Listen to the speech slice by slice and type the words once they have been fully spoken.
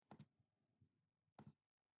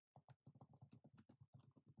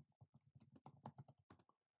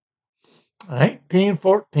In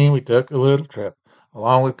 1814, we took a little trip,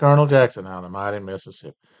 along with Colonel Jackson on the mighty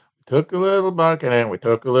Mississippi. We took a little bucket and we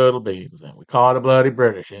took a little beans, and we caught a bloody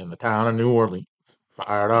British in the town of New Orleans.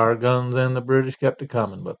 Fired our guns and the British kept a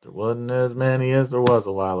coming, but there wasn't as many as there was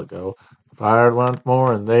a while ago. Fired once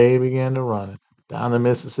more and they began to run it down the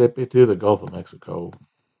Mississippi to the Gulf of Mexico.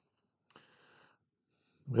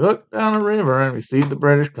 We looked down the river and we see the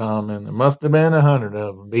British come, and there must have been 100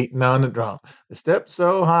 of them beating on the drum. They stepped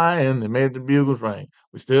so high and they made the bugles ring.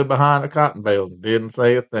 We stood behind the cotton bales and didn't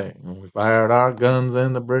say a thing. And we fired our guns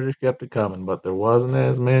and the British kept it coming, but there wasn't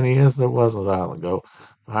as many as there was a while ago.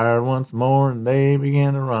 Fired once more and they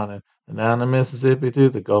began to run it, and down the Mississippi to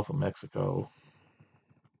the Gulf of Mexico.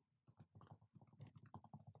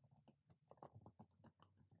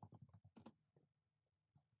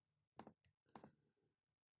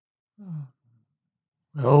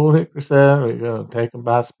 The old Hickory said we're going to take 'em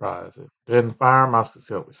by surprise. If we didn't fire muskets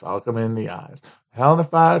till we saw 'em in the eyes. We held the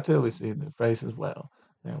fire till we see their faces well.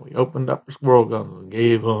 Then we opened up our squirrel guns and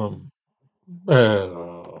gave 'em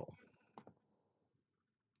battle.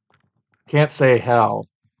 Can't say hell.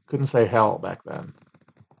 Couldn't say hell back then.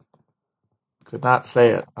 Could not say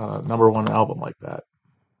it on a number one album like that.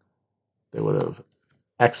 They would have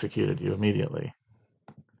executed you immediately.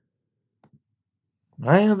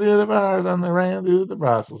 Ran through the bars and they ran through the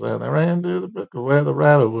Brussels and they ran through the brickle where the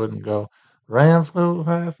rabbit wouldn't go. Ran so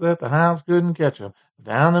fast that the hounds couldn't catch 'em.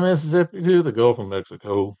 Down the Mississippi to the Gulf of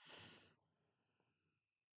Mexico.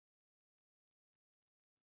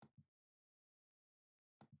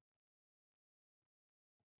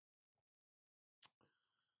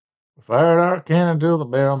 We fired our cannon till the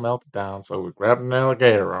barrel melted down, so we grabbed an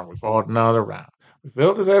alligator and we fought another round. We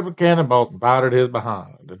filled his head with cannonballs and powdered his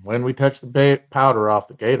behind, and when we touched the powder off,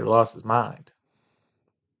 the gator lost his mind.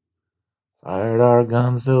 Fired our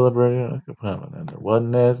guns till the British were coming, and there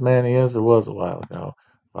wasn't as many as there was a while ago.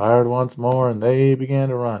 Fired once more, and they began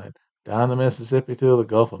to run it down the Mississippi to the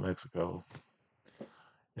Gulf of Mexico.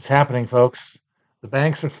 It's happening, folks. The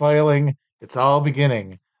banks are failing. It's all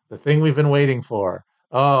beginning. The thing we've been waiting for.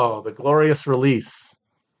 Oh, the glorious release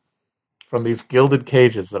from these gilded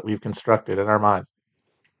cages that we've constructed in our minds.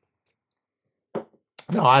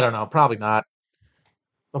 No, I don't know. Probably not.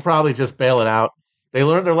 They'll probably just bail it out. They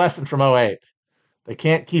learned their lesson from '08. They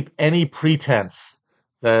can't keep any pretense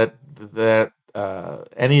that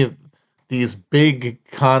any of these big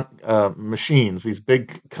machines, these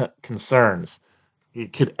big concerns,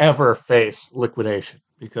 could ever face liquidation.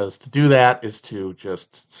 Because to do that is to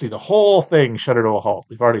just see the whole thing shudder to a halt.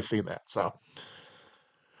 We've already seen that. So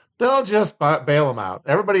they'll just bail them out.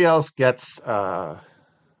 Everybody else gets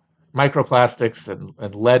microplastics and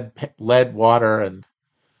lead water and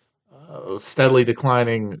steadily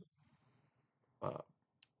declining uh,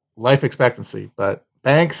 life expectancy. But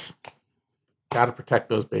banks, got to protect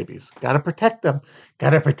those babies. Got to protect them.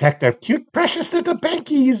 Got to protect our cute, precious little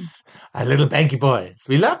bankies. Our little banky boys.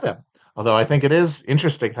 We love them. Although I think it is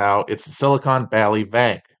interesting how it's the Silicon Valley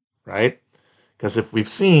Bank, right? Because if we've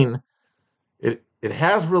seen, it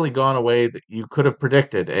has really gone away that you could have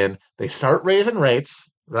predicted. And they start raising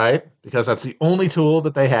rates, right? Because that's the only tool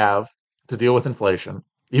that they have to deal with inflation.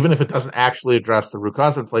 Even if it doesn't actually address the root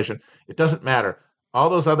cause of inflation, it doesn't matter. All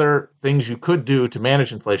those other things you could do to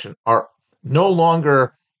manage inflation are no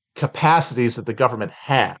longer capacities that the government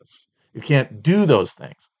has. It can't do those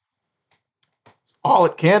things. All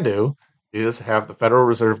it can do is have the Federal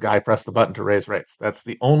Reserve guy press the button to raise rates. That's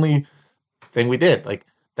the only thing we did. Like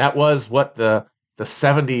that was what the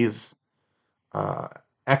 '70s uh,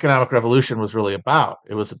 economic revolution was really about.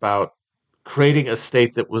 It was about creating a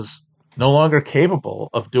state that was no longer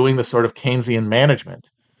capable of doing the sort of Keynesian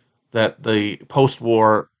management that the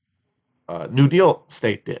post-war New Deal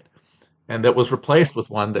state did, and that was replaced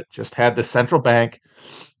with one that just had the central bank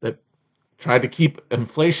that tried to keep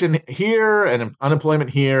inflation here and unemployment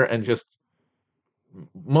here and just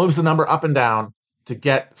moves the number up and down to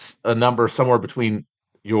get a number somewhere between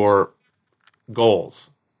your goals.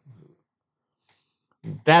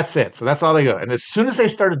 That's it. So that's all they do. And as soon as they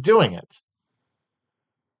started doing it,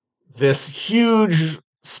 this huge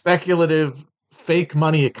speculative fake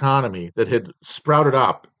money economy that had sprouted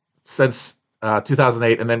up since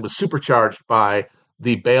 2008 and then was supercharged by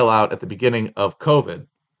the bailout at the beginning of COVID,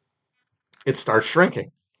 it starts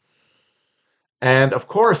shrinking. And of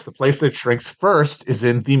course, the place that shrinks first is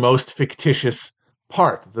in the most fictitious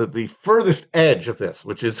part, the furthest edge of this,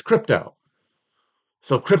 which is crypto.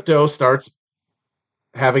 So crypto starts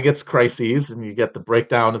having its crises, and you get the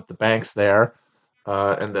breakdown of the banks there,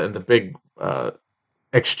 and the big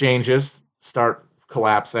exchanges start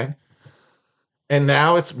collapsing. And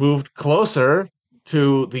now it's moved closer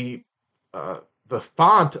to the the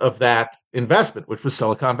font of that investment, which was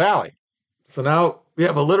Silicon Valley. So now we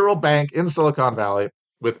have a literal bank in Silicon Valley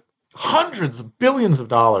with hundreds of billions of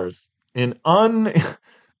dollars in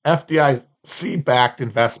FDIC backed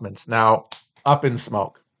investments now up in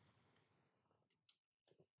smoke.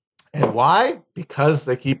 And why? Because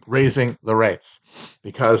they keep raising the rates.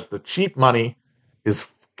 Because the cheap money is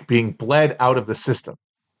being bled out of the system.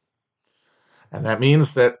 And that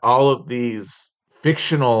means that all of these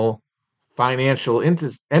fictional financial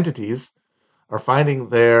entities are finding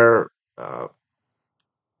their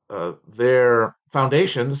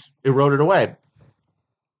foundations eroded away.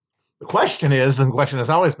 The question is, and the question has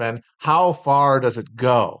always been, how far does it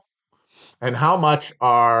go? And how much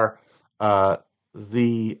are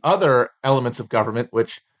the other elements of government,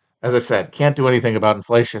 which, as I said, can't do anything about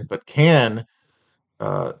inflation, but can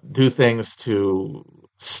do things to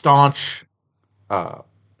staunch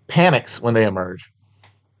panics when they emerge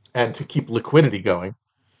and to keep liquidity going,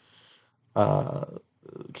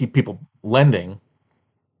 keep people lending,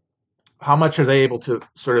 how much are they able to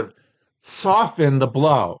sort of soften the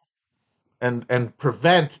blow and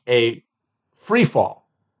prevent a free fall?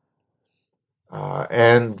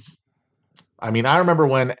 And I mean, I remember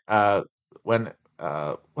when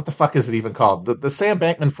what the fuck is it even called? The Sam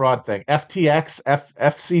Bankman fraud thing, FTX,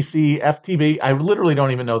 FCC, FTB. I literally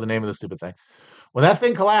don't even know the name of the stupid thing. When that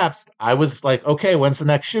thing collapsed, I was like, okay, when's the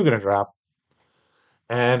next shoe going to drop?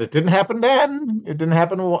 And it didn't happen then. It didn't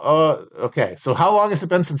happen. Okay, so how long has it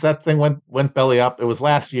been since that thing went belly up? It was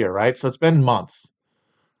last year, right? So it's been months.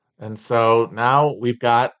 And so now we've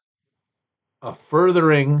got a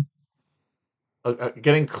furthering,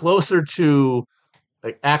 getting closer to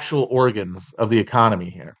like actual organs of the economy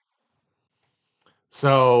here.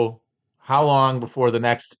 So how long before the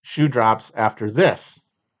next shoe drops after this?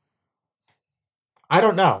 I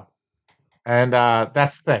don't know. And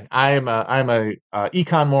that's the thing. I'm a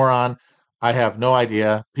econ moron. I have no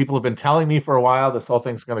idea. People have been telling me for a while this whole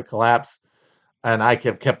thing's going to collapse, and I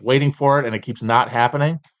kept waiting for it, and it keeps not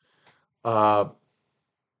happening. Uh,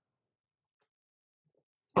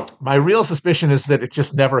 my real suspicion is that it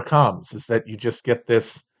just never comes. Is that you just get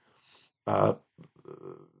this, uh,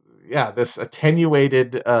 this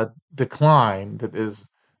attenuated decline that is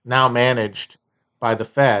now managed by the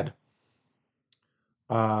Fed.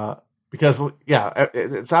 Because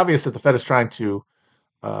it's obvious that the Fed is trying to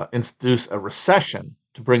introduce a recession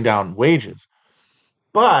to bring down wages.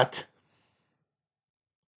 But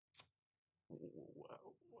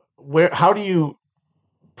how do you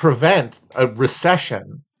prevent a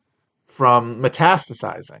recession from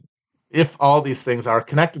metastasizing if all these things are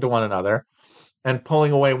connected to one another and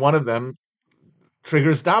pulling away one of them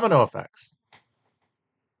triggers domino effects?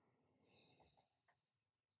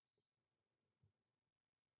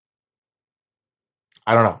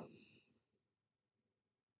 I don't know.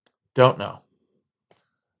 Don't know.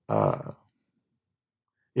 Uh,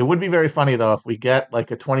 it would be very funny though if we get like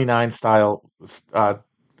a 29 style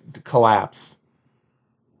collapse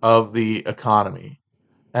of the economy,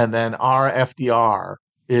 and then our FDR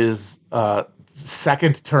is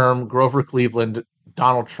second term Grover Cleveland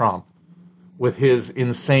Donald Trump with his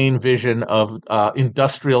insane vision of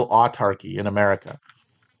industrial autarky in America.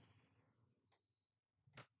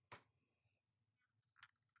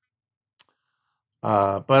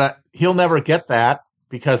 But he'll never get that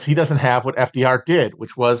because he doesn't have what FDR did,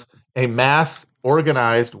 which was a mass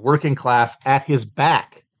organized working class at his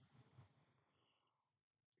back.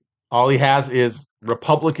 All he has is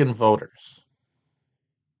Republican voters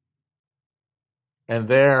and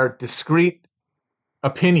their discrete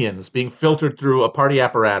opinions being filtered through a party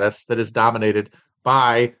apparatus that is dominated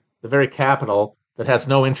by the very capital that has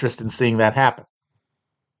no interest in seeing that happen.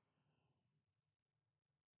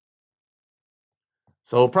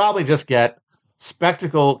 So we'll probably just get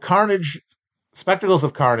spectacles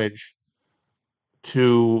of carnage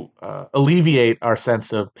to alleviate our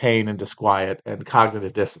sense of pain and disquiet and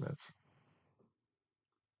cognitive dissonance.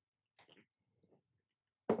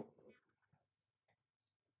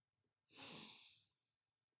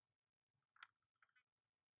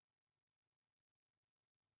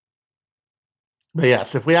 But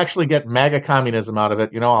yes, if we actually get MAGA communism out of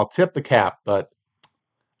it, I'll tip the cap, but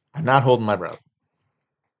I'm not holding my breath.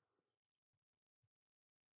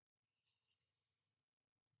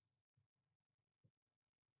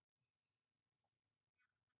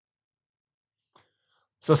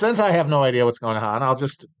 So since I have no idea what's going on, I'll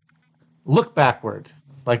just look backward,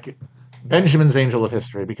 like Benjamin's Angel of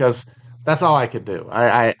History, because that's all I could do.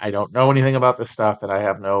 I don't know anything about this stuff, and I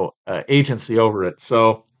have no agency over it.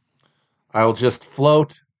 So I'll just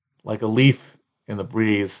float like a leaf in the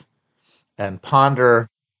breeze and ponder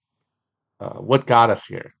what got us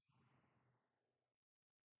here.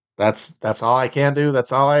 That's all I can do.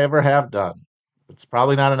 That's all I ever have done. It's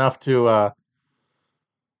probably not enough uh,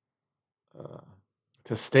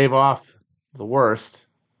 to stave off the worst,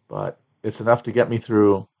 but it's enough to get me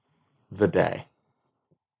through the day.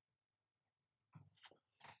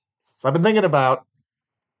 So I've been thinking about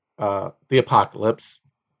the apocalypse.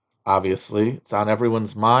 Obviously, it's on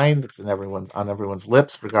everyone's mind. It's on everyone's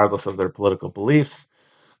lips, regardless of their political beliefs.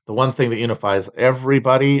 The one thing that unifies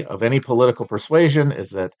everybody of any political persuasion is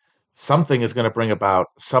that something is going to bring about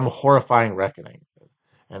some horrifying reckoning.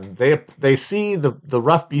 And they see the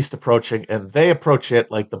rough beast approaching, and they approach it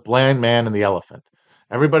like the blind man and the elephant.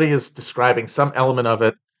 Everybody is describing some element of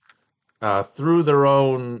it through their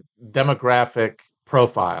own demographic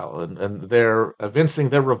profile, and they're evincing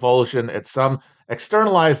their revulsion at some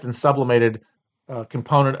externalized and sublimated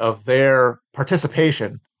component of their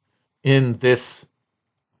participation in this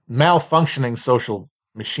malfunctioning social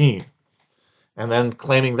machine, and then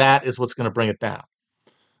claiming that is what's going to bring it down.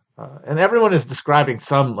 And everyone is describing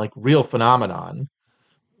some like real phenomenon.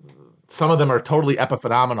 Some of them are totally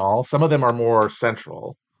epiphenomenal. Some of them are more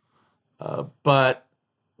central. But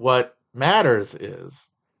what matters is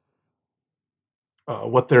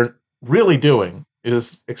what they're really doing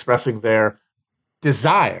is expressing their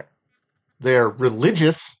desire, their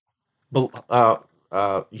religious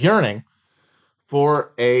yearning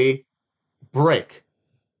for a break,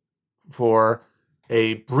 for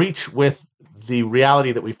a breach with the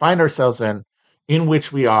reality that we find ourselves in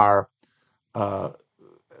which we are uh,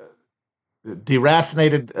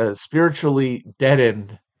 deracinated, spiritually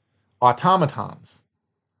deadened automatons,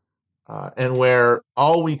 and where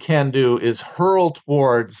all we can do is hurl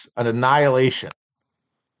towards an annihilation,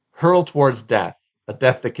 hurl towards death, a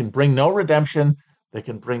death that can bring no redemption, that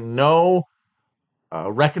can bring no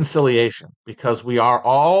reconciliation, because we are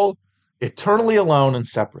all eternally alone and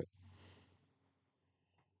separate.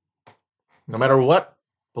 No matter what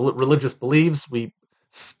religious beliefs, we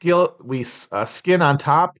skin on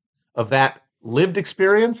top of that lived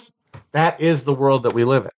experience. That is the world that we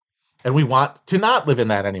live in, and we want to not live in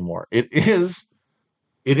that anymore. It is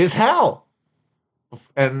hell,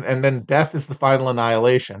 and then death is the final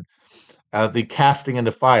annihilation, the casting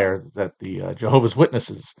into fire that the Jehovah's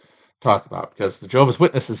Witnesses talk about, because the Jehovah's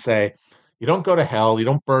Witnesses say you don't go to hell, you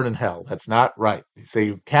don't burn in hell. That's not right. They say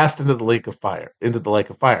you cast into the lake of fire. If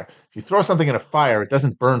you throw something in a fire, it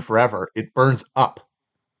doesn't burn forever. It burns up.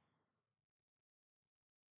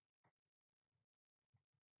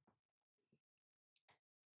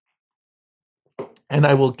 And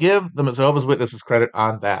I will give the Jehovah's Witnesses credit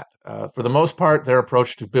on that. For the most part, their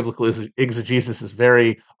approach to biblical exegesis is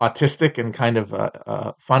very autistic and kind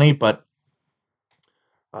of funny, but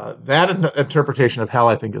that interpretation of hell,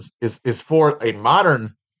 I think, is for a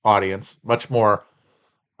modern audience much more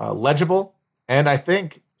legible, and I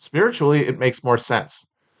think spiritually it makes more sense.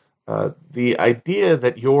 The idea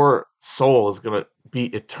that your soul is going to be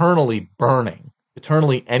eternally burning,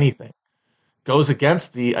 eternally anything, goes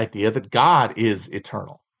against the idea that God is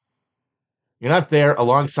eternal. You're not there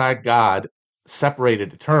alongside God,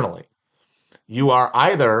 separated eternally. You are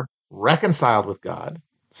either reconciled with God,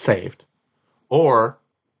 saved, or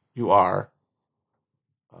you are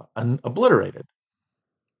obliterated.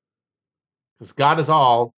 Because God is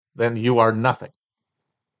all, then you are nothing.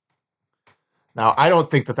 Now, I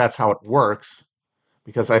don't think that that's how it works,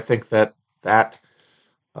 because I think that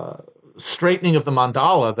uh, straightening of the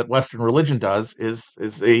mandala that Western religion does is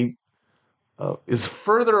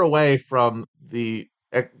further away from the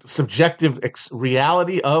subjective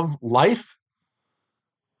reality of life,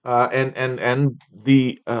 and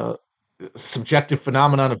the subjective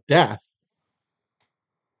phenomenon of death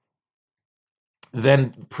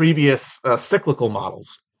than previous cyclical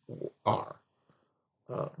models are.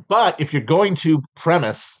 But if you're going to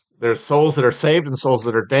premise there's souls that are saved and souls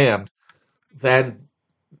that are damned, then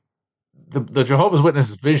the Jehovah's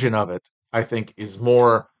Witness vision of it, I think, is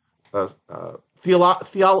more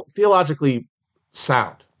theologically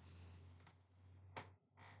sound.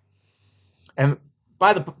 And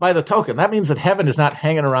by the token, that means that heaven is not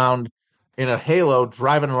hanging around in a halo,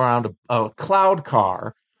 driving around a cloud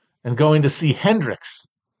car and going to see Hendrix.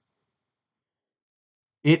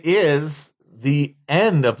 It is the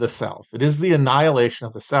end of the self. It is the annihilation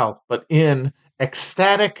of the self, but in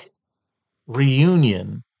ecstatic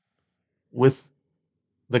reunion with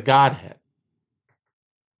the Godhead.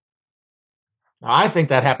 Now, I think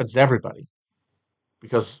that happens to everybody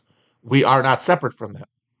because we are not separate from them.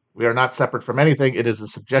 We are not separate from anything. It is a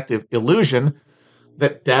subjective illusion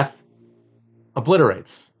that death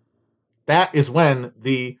obliterates. That is when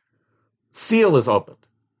the seal is opened.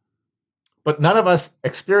 But none of us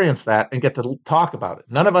experience that and get to talk about it.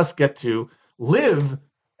 None of us get to live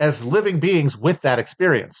as living beings with that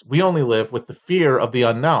experience. We only live with the fear of the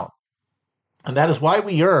unknown. And that is why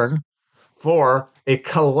we yearn for a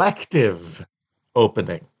collective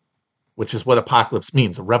opening, which is what apocalypse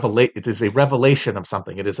means. It is a revelation of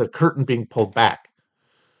something. It is a curtain being pulled back.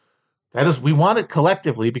 That is, we want it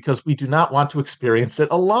collectively because we do not want to experience it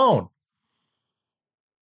alone.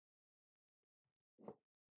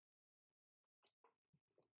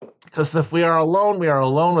 Because if we are alone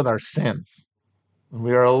with our sins.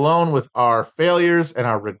 We are alone with our failures and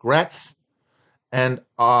our regrets and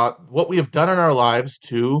what we have done in our lives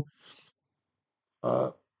to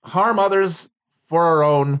harm others for our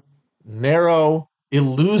own narrow,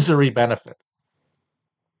 illusory benefit.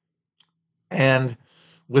 And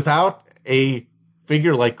without a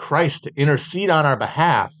figure like Christ to intercede on our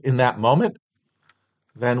behalf in that moment,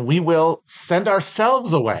 then we will send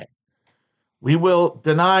ourselves away. We will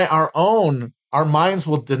deny our minds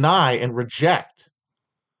will deny and reject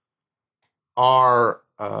our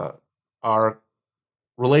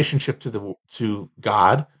relationship to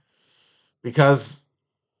God, because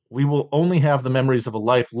we will only have the memories of a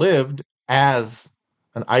life lived as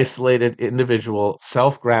an isolated individual,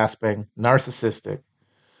 self-grasping, narcissistic,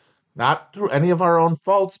 not through any of our own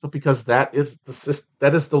faults, but because that is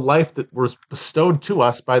the life that was bestowed to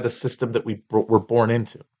us by the system that we were born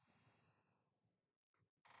into.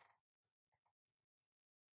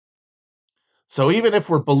 So even if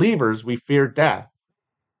we're believers, we fear death.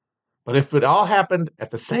 But if it all happened at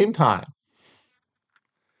the same time,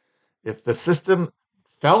 if the system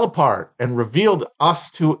fell apart and revealed us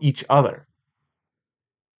to each other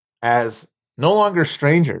as no longer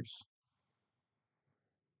strangers,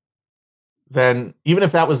 then even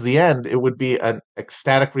if that was the end, it would be an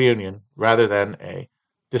ecstatic reunion rather than a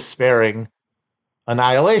despairing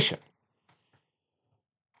annihilation.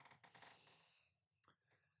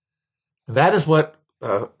 That is what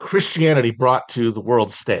Christianity brought to the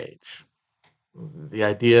world stage. The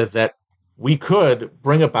idea that we could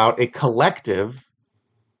bring about a collective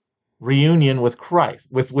reunion with Christ,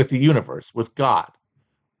 with the universe, with God.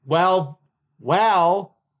 Well,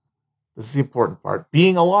 this is the important part,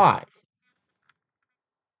 being alive.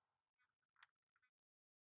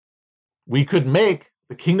 We could make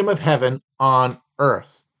the kingdom of heaven on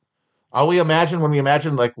earth. All we imagine when we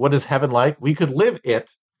imagine, like, what is heaven like? We could live it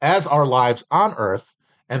as our lives on earth,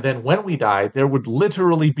 and then when we die, there would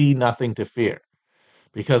literally be nothing to fear,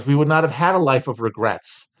 because we would not have had a life of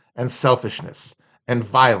regrets and selfishness and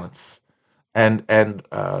violence and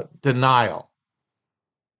denial.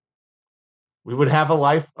 We would have a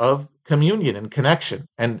life of communion and connection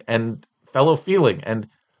and fellow feeling and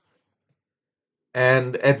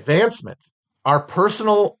advancement. Our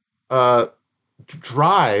personal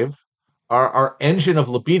drive, our engine of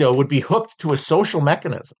libido would be hooked to a social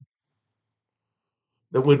mechanism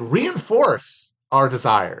that would reinforce our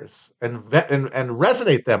desires and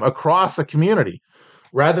resonate them across a community,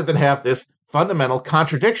 rather than have this fundamental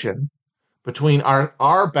contradiction between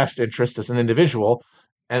our best interest as an individual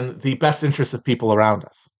and the best interests of people around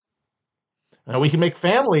us. Now, we can make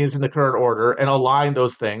families in the current order and align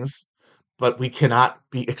those things, but we cannot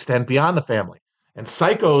extend beyond the family. And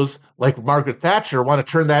psychos like Margaret Thatcher want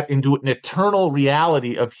to turn that into an eternal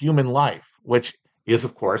reality of human life, which is,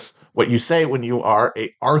 of course, what you say when you are an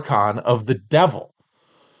archon of the devil.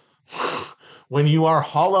 When you are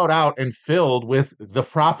hollowed out and filled with the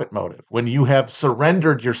profit motive, when you have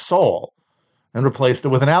surrendered your soul and replaced it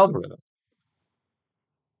with an algorithm.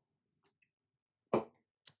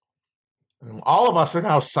 All of us are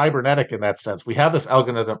now cybernetic in that sense. We have this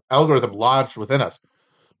algorithm lodged within us.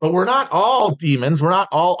 But we're not all demons. We're not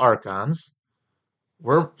all archons.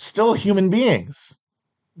 We're still human beings.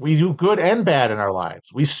 We do good and bad in our lives.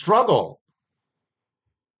 We struggle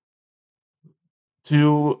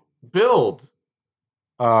to build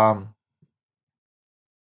a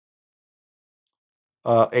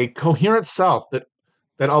coherent self that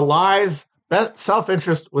allies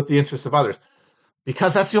self-interest with the interests of others,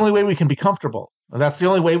 because that's the only way we can be comfortable. And that's the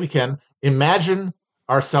only way we can imagine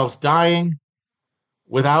ourselves dying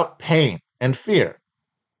without pain and fear.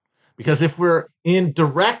 Because if we're in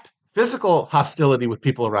direct physical hostility with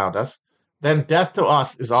people around us, then death to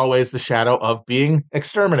us is always the shadow of being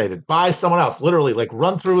exterminated by someone else, literally, like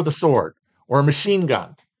run through with a sword or a machine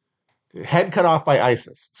gun, head cut off by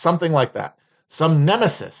ISIS, something like that. Some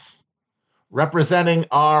nemesis representing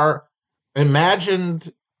our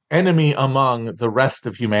imagined enemy among the rest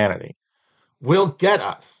of humanity will get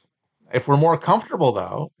us. If we're more comfortable,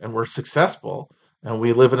 though, and we're successful, and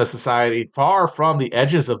we live in a society far from the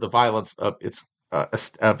edges of the violence of its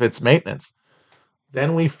maintenance,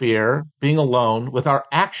 then we fear being alone with our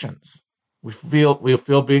actions. We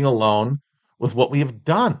feel being alone with what we have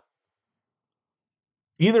done.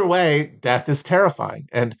 Either way, death is terrifying,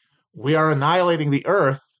 and we are annihilating the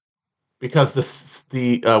earth because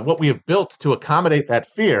what we have built to accommodate that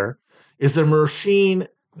fear is a machine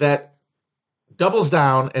that doubles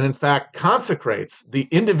down and, in fact, consecrates the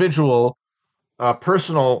individual,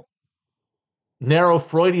 personal, narrow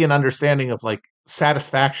Freudian understanding of like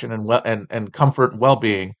satisfaction and comfort and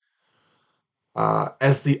well-being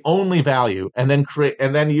as the only value, and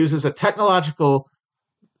then uses a technological,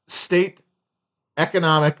 state,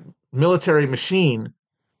 economic, military machine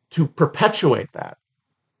to perpetuate that.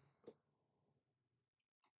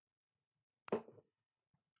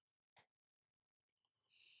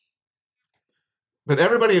 But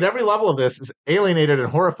everybody at every level of this is alienated and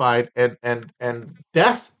horrified and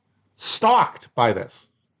death stalked by this.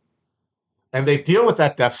 And they deal with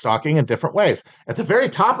that death stalking in different ways. At the very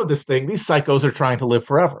top of this thing, these psychos are trying to live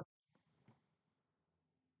forever.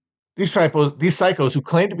 These psychos who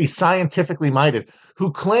claim to be scientifically minded,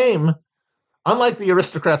 who claim, unlike the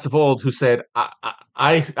aristocrats of old who said,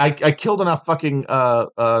 I killed enough fucking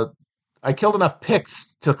I killed enough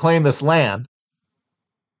Picts to claim this land.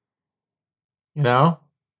 You know?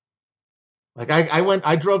 Like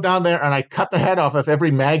I drove down there and I cut the head off of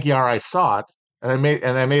every Magyar I saw it, and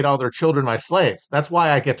I made all their children my slaves. That's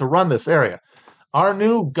why I get to run this area. Our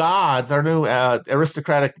new gods, our new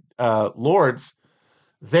aristocratic lords,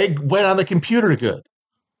 they went on the computer good.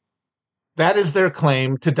 That is their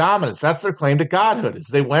claim to dominance. That's their claim to godhood. Is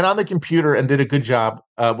they went on the computer and did a good job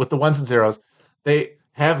with the ones and zeros. They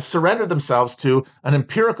have surrendered themselves to an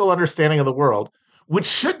empirical understanding of the world, which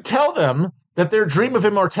should tell them that their dream of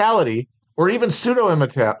immortality or even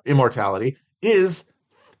pseudo-immortality is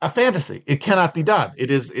a fantasy. It cannot be done.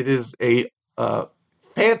 It is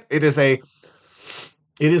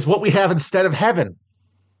what we have instead of heaven,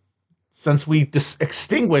 since we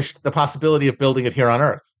extinguished the possibility of building it here on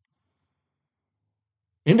Earth.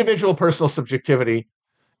 Individual personal subjectivity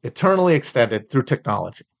eternally extended through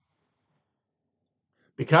technology.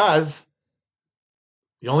 Because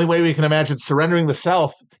the only way we can imagine surrendering the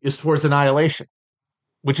self is towards annihilation,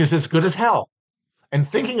 which is as good as hell. And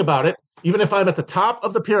thinking about it, even if I'm at the top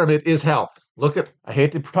of the pyramid, is hell. I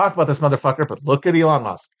hate to talk about this motherfucker, but look at Elon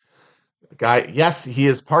Musk. The guy, yes, he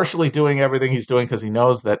is partially doing everything he's doing because he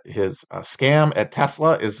knows that his scam at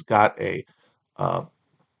Tesla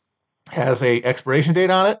has a expiration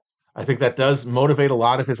date on it. I think that does motivate a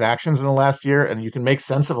lot of his actions in the last year, and you can make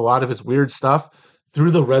sense of a lot of his weird stuff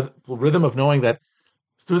through the prism of knowing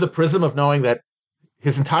that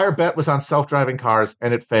his entire bet was on self-driving cars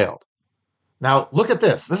and it failed. Now, look at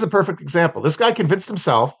this. This is a perfect example. This guy convinced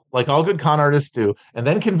himself, like all good con artists do, and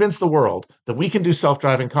then convinced the world that we can do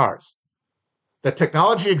self-driving cars, that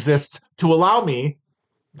technology exists to allow me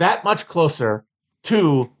that much closer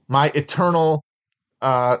to my eternal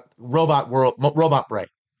robot brain.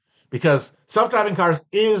 Because self-driving cars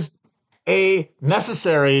is a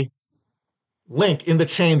necessary link in the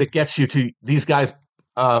chain that gets you to these guys'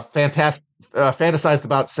 fantasized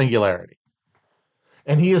about singularity.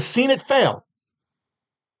 And he has seen it fail.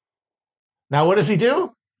 Now, what does he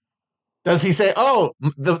do? Does he say, oh,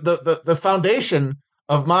 the foundation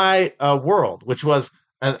of my world, which was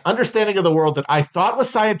an understanding of the world that I thought was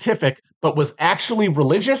scientific, but was actually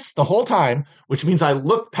religious the whole time, which means I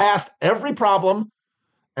looked past every problem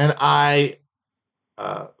and I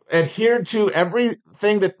adhered to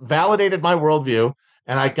everything that validated my worldview,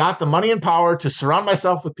 and I got the money and power to surround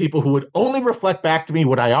myself with people who would only reflect back to me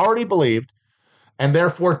what I already believed, and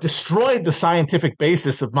therefore destroyed the scientific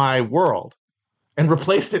basis of my world and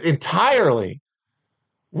replaced it entirely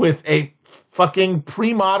with a fucking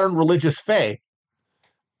pre-modern religious faith.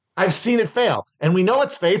 I've seen it fail. And we know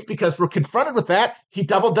it's faith because we're confronted with that. He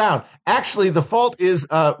doubled down. Actually, the fault is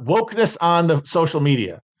wokeness on the social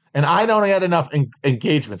media. And I don't have enough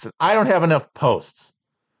engagements. And I don't have enough posts.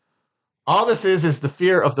 All this is the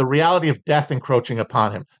fear of the reality of death encroaching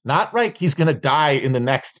upon him. Not like he's going to die in the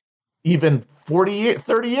next even 30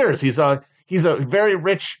 years. He's a very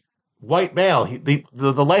rich white male.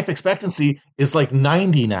 The life expectancy is like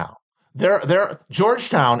 90 now.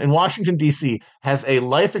 Georgetown in Washington, D.C. has a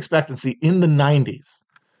life expectancy in the 90s.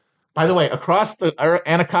 By the way, across the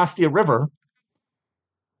Anacostia River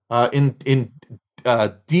in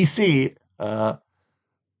D.C.,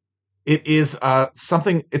 it is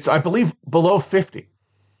something, it's, I believe, below 50.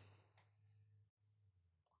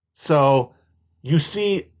 So you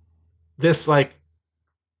see this like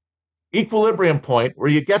equilibrium point where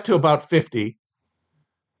you get to about 50,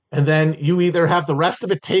 And then you either have the rest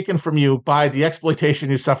of it taken from you by the exploitation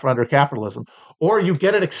you suffer under capitalism, or you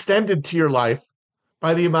get it extended to your life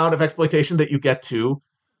by the amount of exploitation that you get to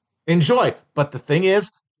enjoy. But the thing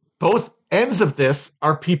is, both ends of this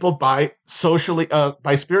are peopled by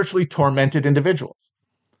spiritually tormented individuals.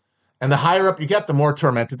 And the higher up you get, the more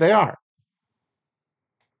tormented they are.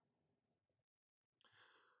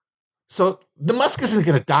 So the Musk isn't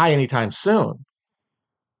going to die anytime soon,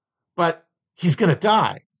 but he's going to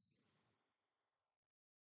die.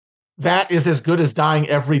 That is as good as dying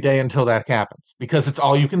every day until that happens, because it's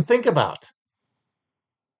all you can think about.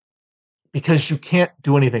 Because you can't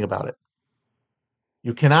do anything about it.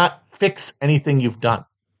 You cannot fix anything you've done.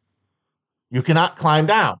 You cannot climb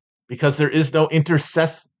down because there is no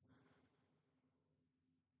intercess.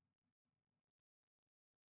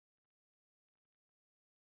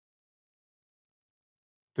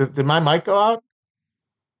 Did my mic go out?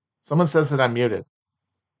 Someone says that I'm muted.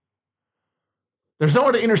 There's no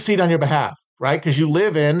one to intercede on your behalf, right? Because you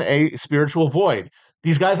live in a spiritual void.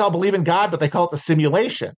 These guys all believe in God, but they call it the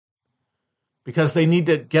simulation because they need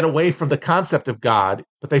to get away from the concept of God,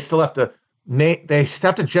 but they still have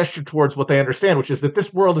to gesture towards what they understand, which is that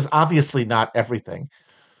this world is obviously not everything.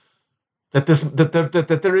 That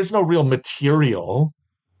there is no real material,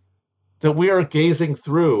 that we are gazing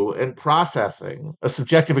through and processing a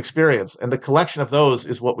subjective experience, and the collection of those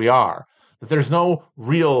is what we are. That there's no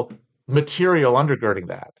real material undergirding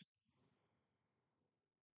that.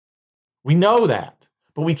 We know that,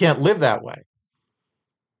 but we can't live that way.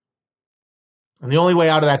 And the only way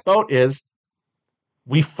out of that boat is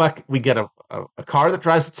we get a car that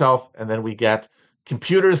drives itself, and then we get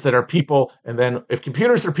computers that are people, and then if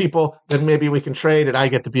computers are people, then maybe we can trade and I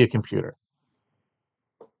get to be a computer.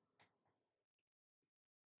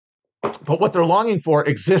 But what they're longing for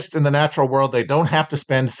exists in the natural world. They don't have to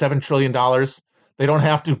spend $7 trillion. They don't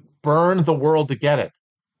have to burn the world to get it.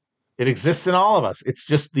 It exists in all of us. It's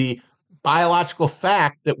just the biological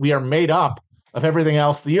fact that we are made up of everything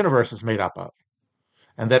else the universe is made up of.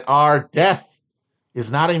 And that our death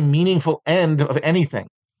is not a meaningful end of anything.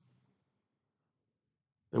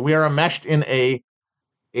 That we are enmeshed in a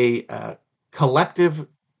collective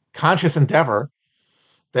conscious endeavor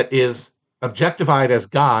that is objectified as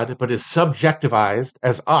God, but is subjectivized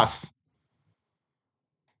as us.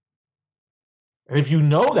 And if you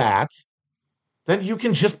know that, then you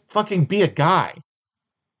can just fucking be a guy.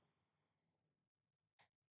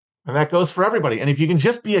 And that goes for everybody. And if you can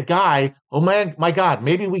just be a guy, oh man, my God,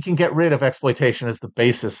 maybe we can get rid of exploitation as the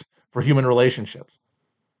basis for human relationships.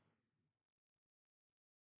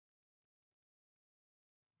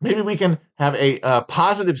 Maybe we can have a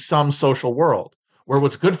positive sum social world where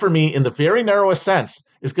what's good for me in the very narrowest sense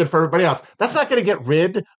is good for everybody else. That's not going to get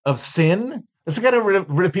rid of sin. That's not going to get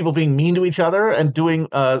rid of people being mean to each other and doing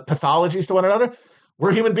pathologies to one another.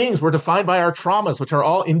 We're human beings. We're defined by our traumas, which are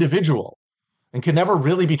all individual and can never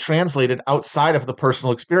really be translated outside of the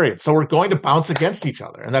personal experience. So we're going to bounce against each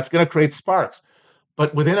other, and that's going to create sparks.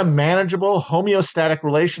 But within a manageable, homeostatic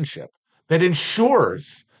relationship that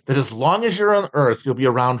ensures that as long as you're on Earth, you'll be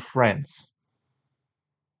around friends.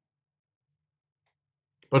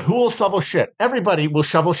 But who will shovel shit? Everybody will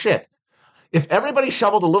shovel shit. If everybody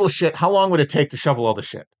shoveled a little shit, how long would it take to shovel all the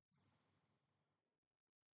shit?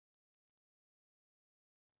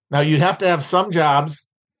 Now, you'd have to have some jobs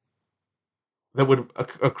that would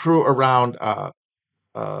accrue around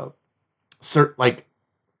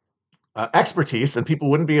expertise, and people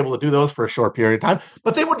wouldn't be able to do those for a short period of time,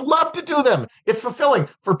 but they would love to do them. It's fulfilling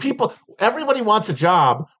for people. Everybody wants a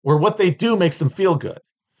job where what they do makes them feel good.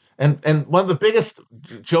 And one of the biggest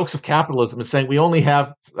jokes of capitalism is saying we only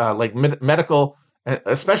have medical,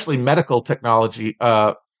 especially medical technology,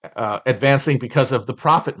 advancing because of the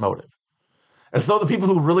profit motive. As though the people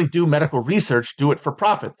who really do medical research do it for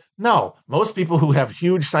profit. No, most people who have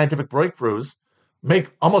huge scientific breakthroughs make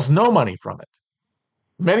almost no money from it.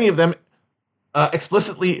 Many of them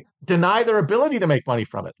explicitly deny their ability to make money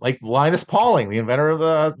from it, like Linus Pauling, the inventor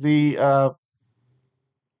of the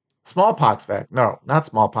smallpox vaccine. No, not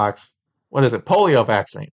smallpox. What is it? Polio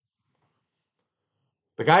vaccine.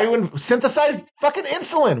 The guy who synthesized fucking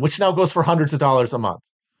insulin, which now goes for hundreds of dollars a month.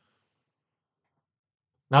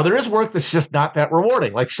 Now, there is work that's just not that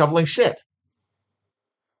rewarding, like shoveling shit.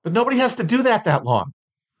 But nobody has to do that long.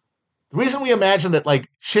 The reason we imagine that, like,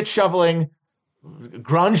 shit shoveling,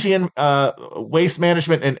 grungian waste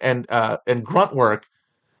management, and grunt work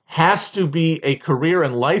has to be a career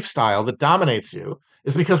and lifestyle that dominates you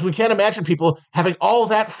is because we can't imagine people having all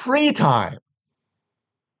that free time.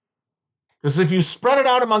 Because if you spread it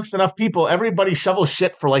out amongst enough people, everybody shovels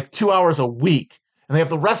shit for like 2 hours a week, and they have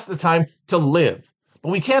the rest of the time to live.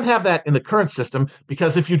 But we can't have that in the current system,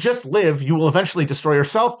 because if you just live, you will eventually destroy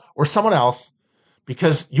yourself or someone else,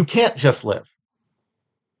 because you can't just live.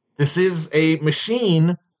 This is a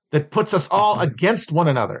machine that puts us all against one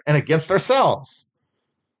another and against ourselves.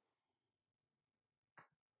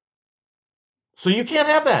 So you can't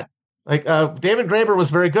have that. Like David Graeber was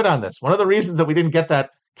very good on this. One of the reasons that we didn't get that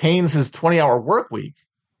Keynes' 20-hour work week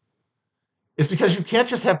is because you can't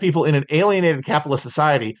just have people in an alienated capitalist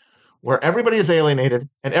society where everybody is alienated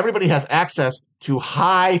and everybody has access to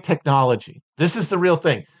high technology. This is the real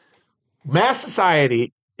thing. Mass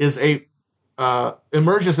society is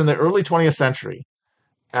emerges in the early 20th century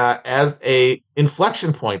as a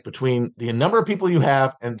inflection point between the number of people you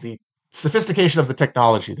have and the sophistication of the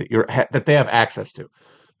technology that they have access to,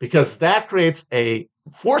 because that creates a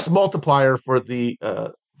force multiplier for the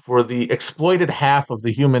exploited half of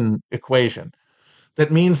the human equation.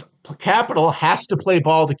 That means capital has to play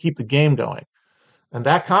ball to keep the game going. And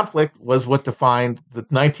that conflict was what defined the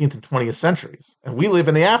 19th and 20th centuries. And we live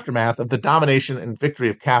in the aftermath of the domination and victory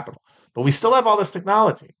of capital. But we still have all this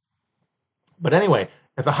technology. But anyway,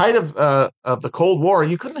 at the height of the Cold War,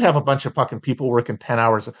 you couldn't have a bunch of fucking people working 10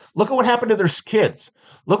 hours. Look at what happened to their kids.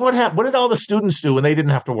 Look what happened. What did all the students do when they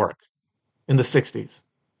didn't have to work in the 60s,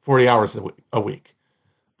 40 hours a week?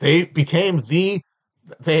 They became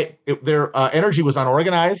their energy was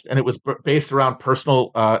unorganized, and it was based around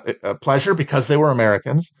personal pleasure because they were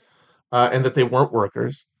Americans and that they weren't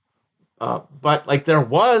workers. But like there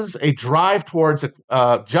was a drive towards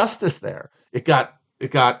justice there. It got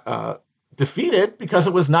defeated because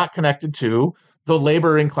it was not connected to the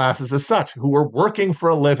laboring classes as such, who were working for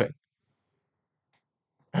a living.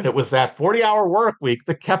 And it was that 40-hour work week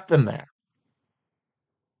that kept them there.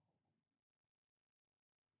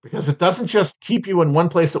 Because it doesn't just keep you in one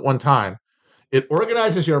place at one time. It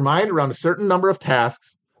organizes your mind around a certain number of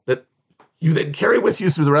tasks that you then carry with you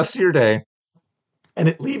through the rest of your day, and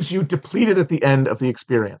it leaves you depleted at the end of the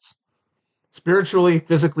experience. Spiritually,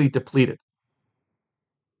 physically depleted.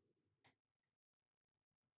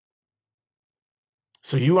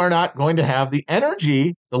 So you are not going to have the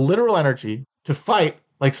energy, the literal energy, to fight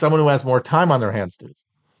like someone who has more time on their hands does.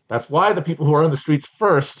 That's why the people who are on the streets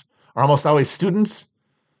first are almost always students,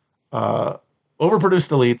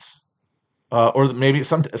 overproduced elites, or maybe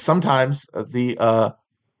sometimes the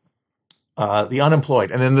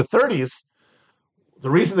unemployed. And in the 30s, the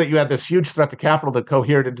reason that you had this huge threat to capital that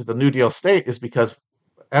cohered into the New Deal state is because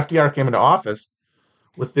FDR came into office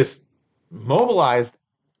with this mobilized,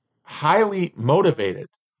 highly motivated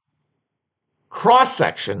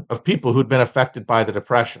cross-section of people who'd been affected by the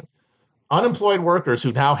Depression. Unemployed workers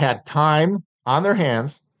who now had time on their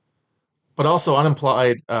hands, but also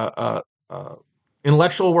unemployed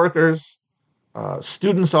intellectual workers,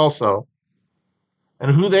 students also,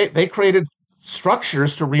 and who they created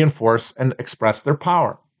structures to reinforce and express their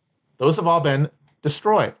power. Those have all been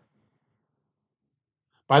destroyed.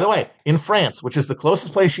 By the way, in France, which is the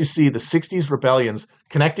closest place you see the 60s rebellions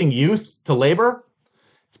connecting youth to labor,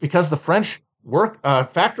 it's because the French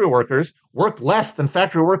factory workers worked less than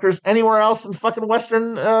factory workers anywhere else in the fucking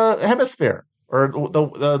Western hemisphere, or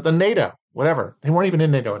the NATO, whatever. They weren't even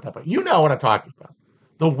in NATO at that point. You know what I'm talking about.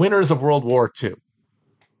 The winners of World War II.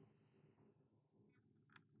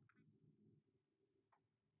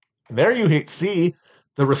 And there you see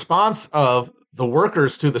the response of the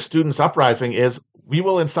workers to the students' uprising is, we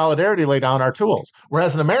will in solidarity lay down our tools.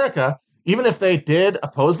 Whereas in America, even if they did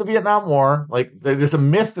oppose the Vietnam War, like there is a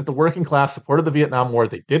myth that the working class supported the Vietnam War.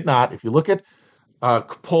 They did not. If you look at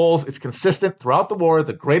polls, it's consistent throughout the war.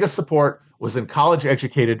 The greatest support was in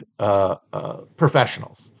college-educated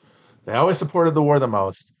professionals. They always supported the war the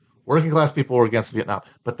most. Working class people were against Vietnam.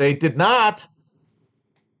 But they did not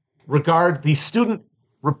regard the student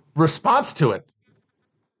response to it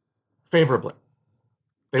favorably.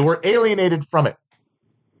 They were alienated from it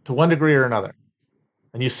to one degree or another.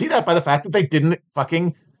 And you see that by the fact that they didn't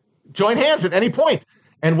fucking join hands at any point.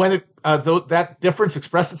 And when that difference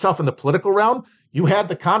expressed itself in the political realm, you had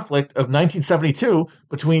the conflict of 1972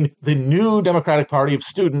 between the new Democratic Party of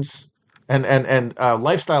students and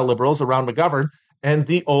lifestyle liberals around McGovern and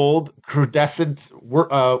the old crudescent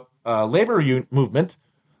labor movement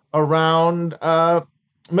around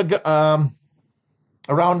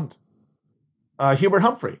Hubert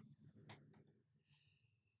Humphrey.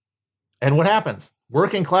 And what happens?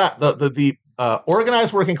 Working class, the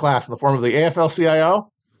organized working class in the form of the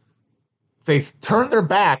AFL-CIO, they turned their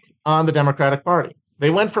back on the Democratic Party.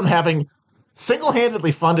 They went from having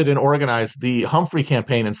single-handedly funded and organized the Humphrey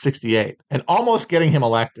campaign in '68 and almost getting him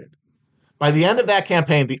elected. By the end of that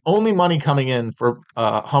campaign, the only money coming in for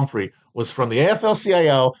Humphrey was from the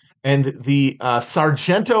AFL-CIO and the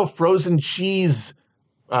Sargento frozen cheese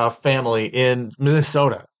family in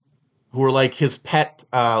Minnesota, who were like his pet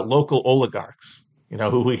local oligarchs,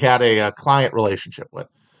 who he had a client relationship with.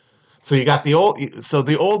 So you got the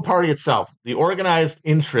old party itself, the organized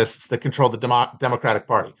interests that control the Democratic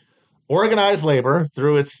Party, organized labor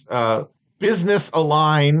through its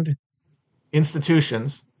business-aligned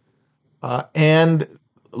institutions, and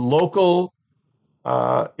local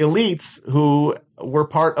elites who were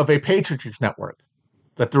part of a patronage network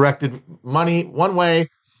that directed money one way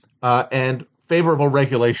and favorable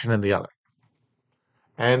regulation in the other.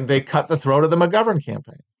 And they cut the throat of the McGovern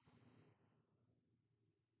campaign.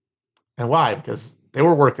 And why? Because they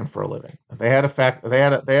were working for a living. They had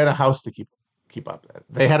a house to keep up.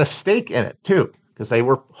 They had a stake in it too, because they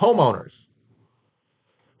were homeowners.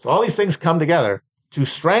 So all these things come together to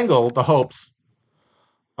strangle the hopes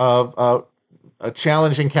of a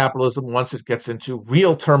challenging capitalism once it gets into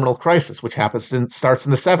real terminal crisis, which starts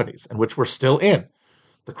in the 70s, and which we're still in.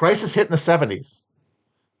 The crisis hit in the 70s,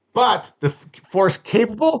 but the force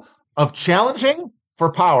capable of challenging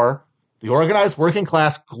for power the organized working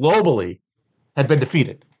class globally had been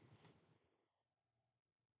defeated.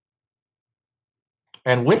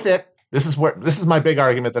 And with it, this is my big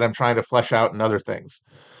argument that I'm trying to flesh out in other things.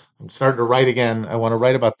 I'm starting to write again. I want to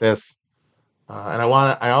write about this. And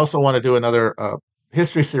I also want to do another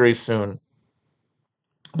history series soon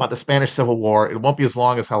about the Spanish Civil War. It won't be as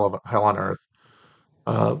long as Hell on Earth.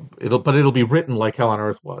 It'll be written like Hell on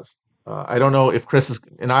Earth was. I don't know if Chris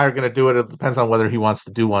and I are going to do it. It depends on whether he wants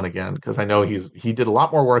to do one again, because I know he did a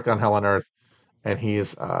lot more work on Hell on Earth, and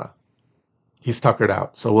he's tuckered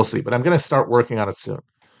out. So we'll see. But I'm going to start working on it soon.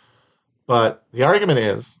 But the argument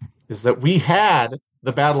is that we had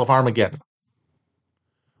the Battle of Armageddon.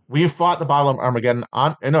 We fought the Battle of Armageddon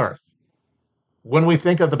on Earth. When we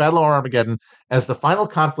think of the Battle of Armageddon as the final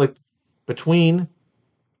conflict between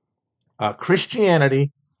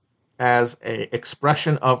Christianity as an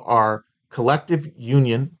expression of our collective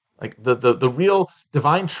union, like the real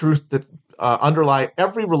divine truth that underlie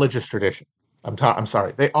every religious tradition. I'm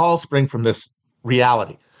sorry, they all spring from this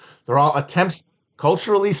reality. They're all attempts,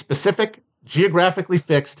 culturally specific, geographically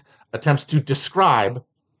fixed, attempts to describe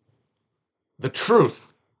the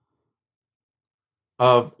truth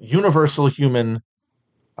of universal human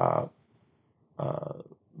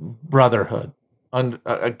brotherhood,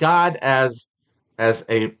 a God as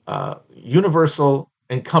a universal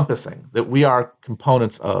encompassing that we are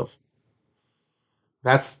components of.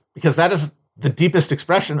 That's because that is the deepest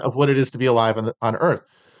expression of what it is to be alive on Earth.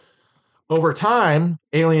 Over time,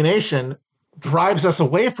 alienation drives us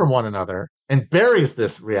away from one another and buries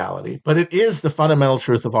this reality, but it is the fundamental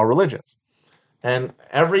truth of all religions. And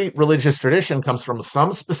every religious tradition comes from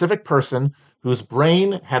some specific person whose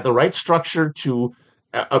brain had the right structure to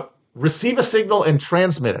receive a signal and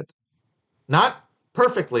transmit it. Not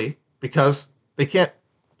perfectly, because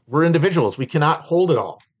we're individuals. We cannot hold it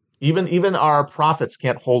all. Even our prophets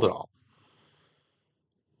can't hold it all.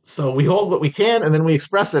 So we hold what we can, and then we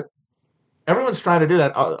express it. Everyone's trying to do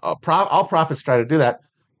that. All prophets try to do that.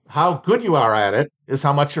 How good you are at it is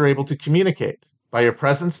how much you're able to communicate by your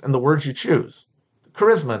presence and the words you choose.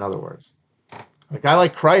 Charisma, in other words. A guy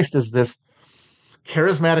like Christ is this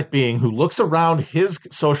charismatic being who looks around his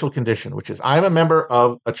social condition, which is, I'm a member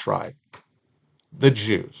of a tribe, the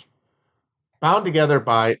Jews, bound together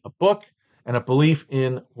by a book and a belief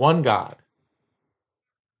in one God.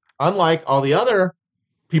 Unlike all the other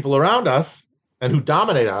people around us and who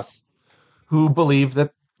dominate us, who believe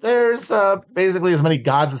that there's basically as many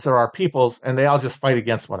gods as there are peoples, and they all just fight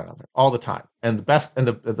against one another all the time. And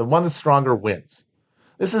the one that's stronger wins.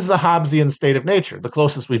 This is the Hobbesian state of nature, the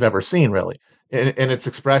closest we've ever seen, really. And it's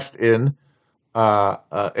expressed in,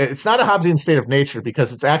 it's not a Hobbesian state of nature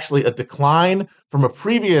because it's actually a decline from a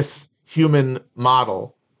previous human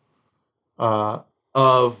model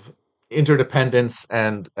of interdependence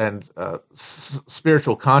and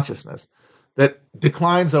spiritual consciousness that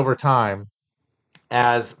declines over time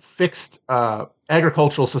as fixed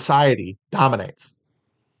agricultural society dominates.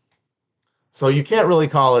 So you can't really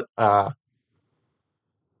call it a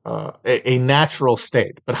natural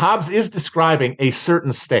state. But Hobbes is describing a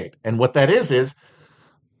certain state. And what that is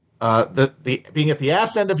being at the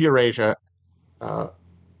ass end of Eurasia,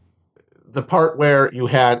 the part where you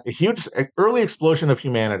had a huge early explosion of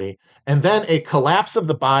humanity and then a collapse of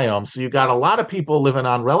the biome. So you got a lot of people living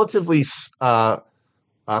on relatively scarce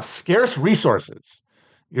resources.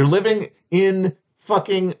 You're living in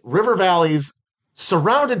fucking river valleys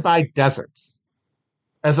surrounded by deserts,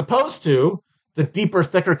 as opposed to the deeper,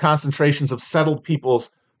 thicker concentrations of settled peoples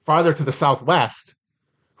farther to the southwest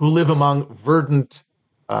who live among verdant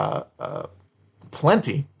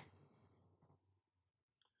plenty,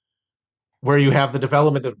 where you have the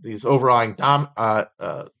development of these overlying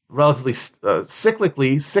relatively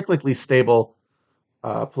cyclically stable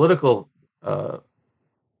political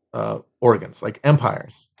organs like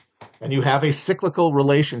empires, and you have a cyclical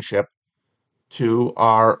relationship to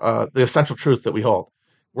our the essential truth that we hold.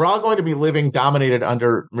 We're all going to be living dominated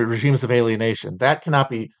under regimes of alienation. That cannot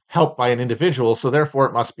be helped by an individual, so therefore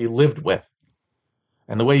it must be lived with.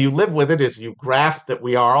 And the way you live with it is you grasp that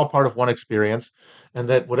we are all part of one experience, and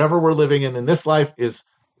that whatever we're living in this life is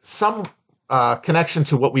some connection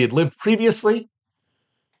to what we had lived previously,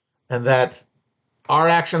 and that our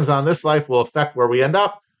actions on this life will affect where we end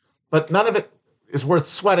up, but none of it is worth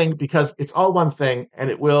sweating because it's all one thing, and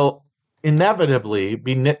it will inevitably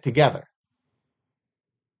be knit together.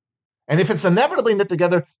 And if it's inevitably knit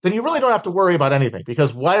together, then you really don't have to worry about anything,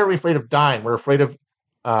 because why are we afraid of dying? We're afraid of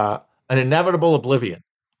an inevitable oblivion.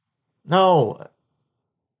 No.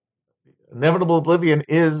 Inevitable oblivion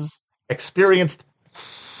is experienced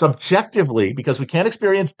subjectively, because we can't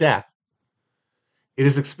experience death. It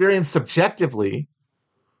is experienced subjectively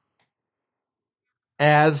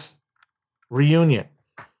as reunion.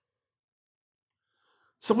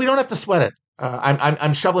 So we don't have to sweat it.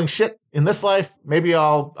 I'm shoveling shit in this life. Maybe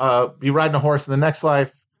I'll be riding a horse in the next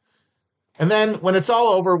life. And then when it's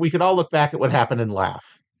all over, we could all look back at what happened and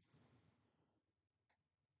laugh.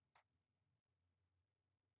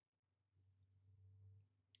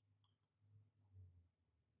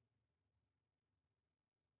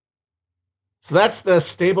 So that's the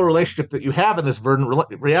stable relationship that you have in this verdant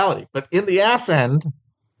reality. But in the ass end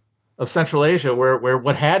of Central Asia, where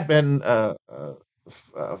what had been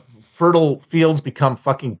fertile fields become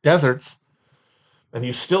fucking deserts, and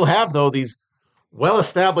you still have, though, these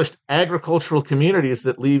well-established agricultural communities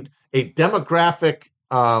that leave a demographic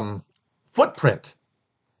footprint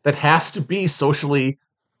that has to be socially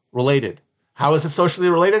related. How is it socially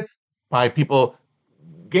related? By people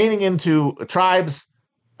gaining into tribes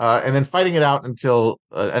and then fighting it out until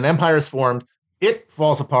an empire is formed. It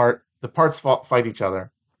falls apart. The parts fight each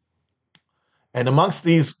other. And amongst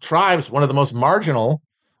these tribes, one of the most marginal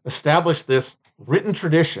established this written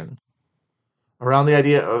tradition around the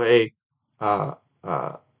idea of a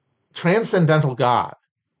transcendental God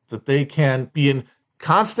that they can be in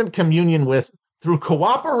constant communion with through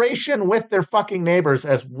cooperation with their fucking neighbors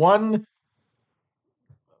as one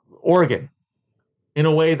organ, in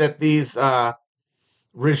a way that these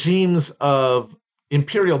regimes of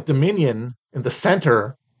imperial dominion in the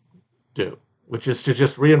center do, which is to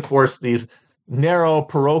just reinforce these narrow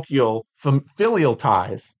parochial filial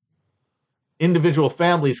ties, individual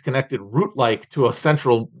families connected root-like to a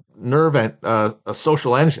central nerve and a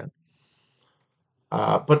social engine,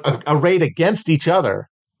 but arrayed against each other.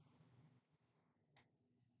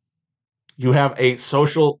 You have a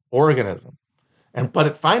social organism, but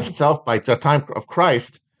it finds itself by the time of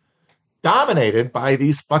Christ dominated by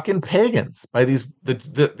these fucking pagans, by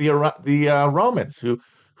the Romans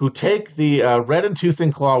who take the red and tooth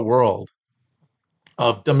and claw world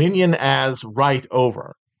of dominion as right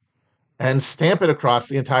over and stamp it across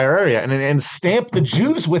the entire area, and stamp the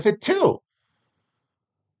Jews with it too,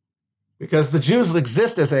 because the Jews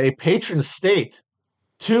exist as a patron state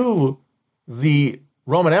to the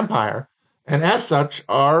Roman Empire, and as such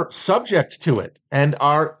are subject to it and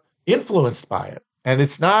are influenced by it. And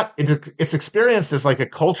it's experienced as like a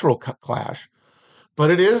cultural clash,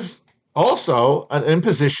 but it is also an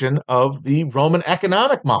imposition of the Roman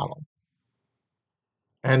economic model.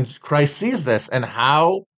 And Christ sees this, and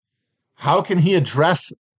how can he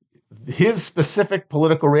address his specific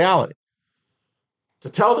political reality? To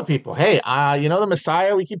tell the people, hey, the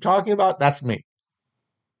Messiah we keep talking about, that's me.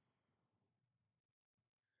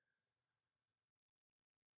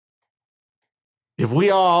 If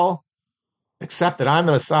we all accept that I'm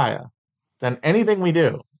the Messiah, then anything we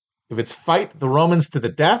do, if it's fight the Romans to the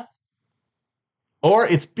death, or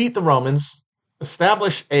it's beat the Romans,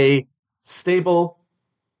 establish a stable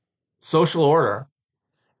social order,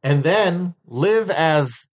 and then live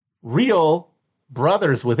as real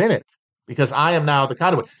brothers within it, because I am now the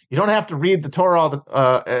conduit. You don't have to read the Torah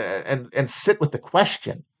and sit with the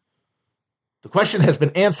question. The question has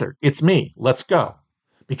been answered. It's me. Let's go.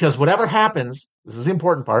 Because whatever happens, this is the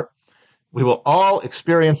important part, we will all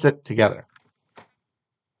experience it together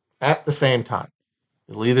at the same time.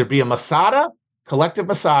 It'll either be a Masada, collective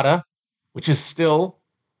Masada, which is still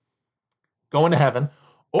going to heaven,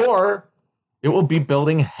 or it will be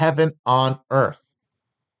building heaven on earth.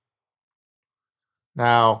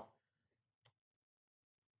 Now,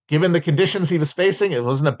 given the conditions he was facing, it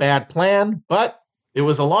wasn't a bad plan, but it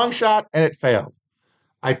was a long shot and it failed.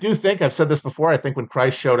 I do think, I've said this before, I think when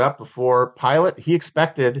Christ showed up before Pilate, he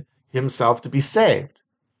expected himself to be saved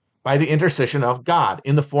by the intercession of God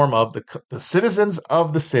in the form of the citizens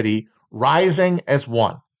of the city rising as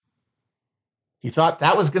one. He thought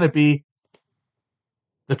that was going to be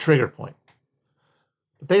the trigger point.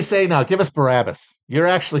 They say, now give us Barabbas. You're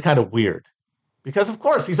actually kind of weird. Because, of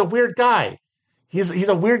course, he's a weird guy. He's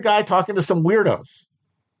a weird guy talking to some weirdos.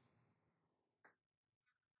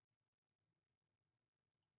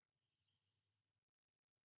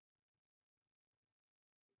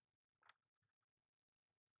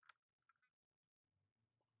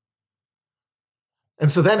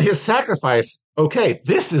 And so then his sacrifice, okay,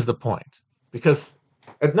 this is the point. Because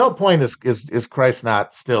at no point is Christ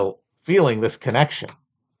not still feeling this connection.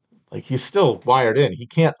 Like he's still wired in. He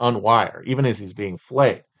can't unwire, even as he's being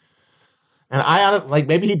flayed. And like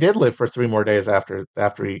maybe he did live for 3 more days after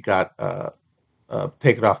he got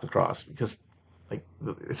taken off the cross, because like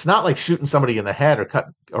it's not like shooting somebody in the head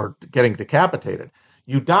or getting decapitated.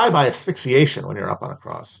 You die by asphyxiation when you're up on a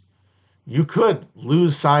cross. You could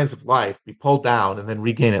lose signs of life, be pulled down, and then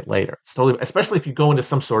regain it later. It's totally, especially if you go into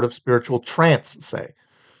some sort of spiritual trance, say.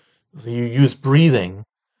 So you use breathing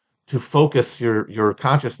to focus your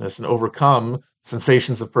consciousness and overcome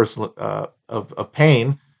sensations of personal of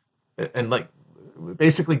pain, and like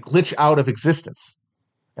basically glitch out of existence,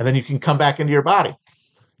 and then you can come back into your body.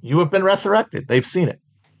 You have been resurrected. They've seen it.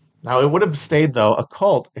 Now it would have stayed though a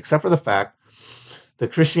cult, except for the fact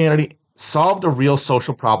that Christianity solved a real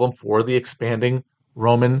social problem for the expanding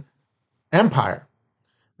Roman Empire.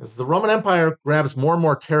 As the Roman Empire grabs more and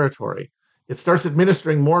more territory, it starts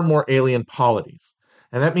administering more and more alien polities.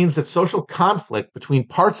 And that means that social conflict between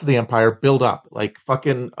parts of the empire build up like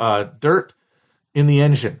fucking dirt in the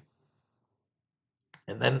engine.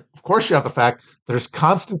 And then, of course, you have the fact there's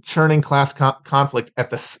constant churning class conflict at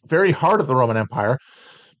the very heart of the Roman Empire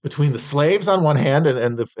between the slaves on one hand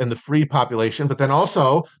and the free population, but then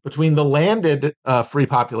also between the landed free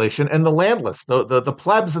population and the landless, the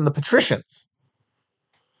plebs and the patricians.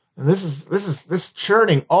 And this is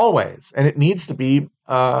churning always, and it needs to be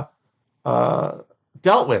dealt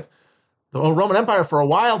with. The Roman Empire for a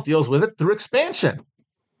while deals with it through expansion,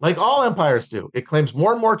 like all empires do. It claims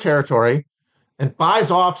more and more territory and buys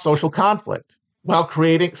off social conflict while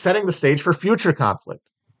setting the stage for future conflict.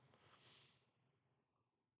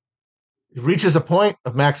 It reaches a point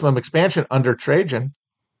of maximum expansion under Trajan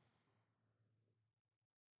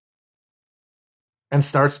and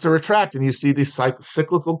starts to retract. And you see these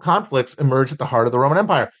cyclical conflicts emerge at the heart of the Roman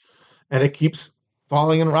Empire. And it keeps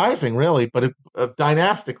falling and rising, really, but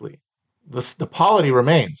dynastically. The polity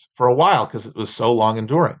remains for a while because it was so long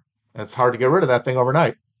enduring. And it's hard to get rid of that thing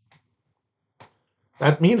overnight.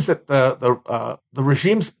 That means that the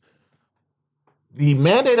regime's, the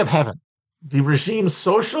mandate of heaven, the regime's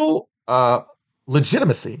social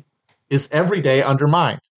legitimacy is every day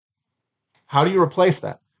undermined. How do you replace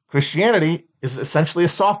that? Christianity is essentially a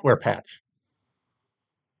software patch.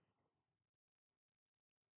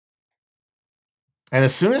 And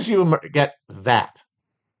as soon as you get that,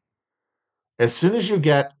 as soon as you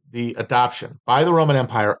get the adoption by the Roman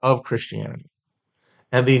Empire of Christianity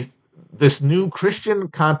and this new Christian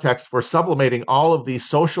context for sublimating all of the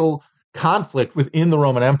social conflict within the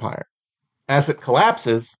Roman Empire, as it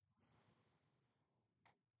collapses,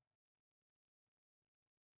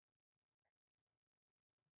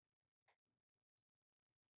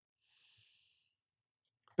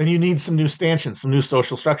 then you need some new stanchions, some new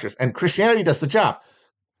social structures. And Christianity does the job,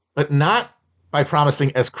 but not by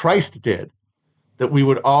promising, as Christ did, that we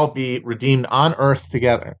would all be redeemed on earth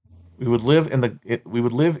together. We would live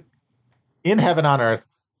in heaven on earth.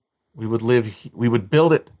 We would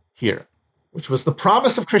build it here, which was the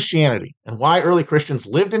promise of Christianity and why early Christians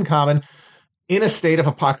lived in common in a state of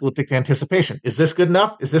apocalyptic anticipation. Is this good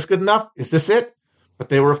enough? Is this good enough? Is this it? But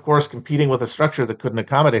they were, of course, competing with a structure that couldn't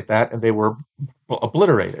accommodate that, and they were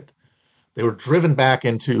obliterated. They were driven back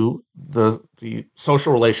into the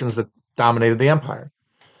social relations that dominated the empire.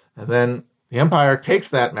 And then the empire takes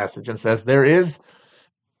that message and says, there is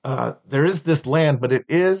this land, but it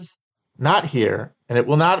is not here, and it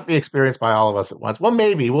will not be experienced by all of us at once. Well,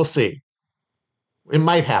 maybe, we'll see. It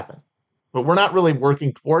might happen, but we're not really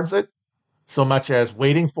working towards it so much as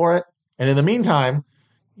waiting for it. And in the meantime,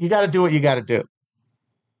 you got to do what you got to do.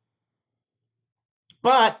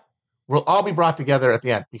 But we'll all be brought together at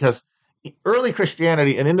the end, because early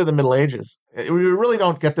Christianity and into the Middle Ages, we really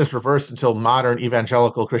don't get this reversed until modern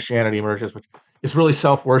evangelical Christianity emerges, which is really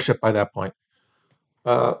self-worship by that point.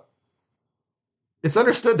 It's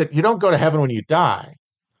understood that you don't go to heaven when you die.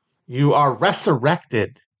 You are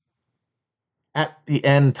resurrected at the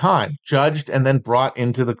end time, judged and then brought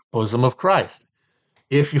into the bosom of Christ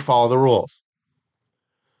if you follow the rules.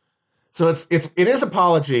 So it is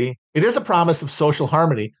apology. It is a promise of social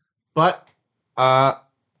harmony, but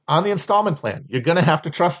on the installment plan, you're going to have to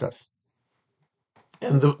trust us.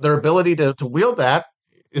 And their ability to wield that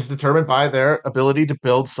is determined by their ability to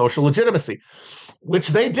build social legitimacy, which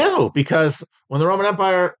they do, because when the Roman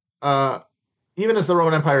Empire, even as the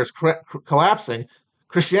Roman Empire is collapsing,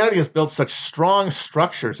 Christianity has built such strong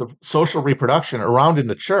structures of social reproduction around in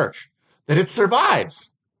the church that it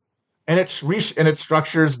survives. And it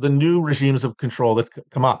structures the new regimes of control that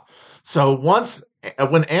come up. So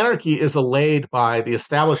when anarchy is allayed by the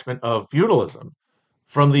establishment of feudalism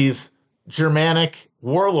from these Germanic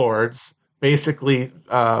warlords, basically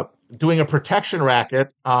doing a protection racket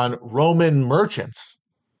on Roman merchants,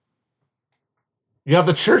 you have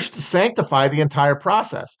the church to sanctify the entire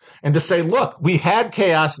process and to say, look, we had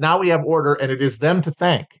chaos, now we have order, and it is them to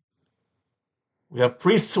thank. We have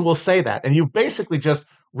priests who will say that. And you've basically just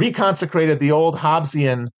reconsecrated the old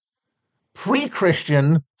Hobbesian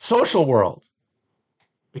pre-Christian social world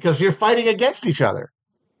because you're fighting against each other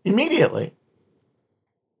immediately.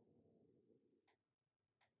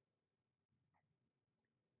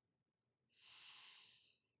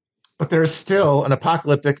 But there's still an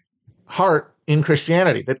apocalyptic heart in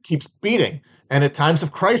Christianity that keeps beating. And at times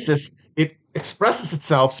of crisis, it expresses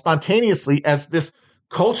itself spontaneously as this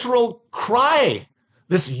cultural cry,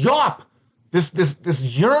 this yawp, this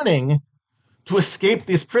yearning to escape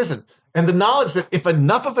this prison. And the knowledge that if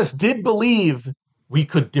enough of us did believe, we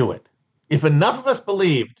could do it. If enough of us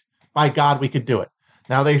believed, by God, we could do it.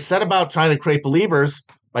 Now, they set about trying to create believers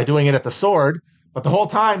by doing it at the sword, but the whole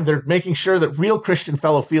time they're making sure that real Christian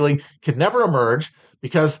fellow feeling could never emerge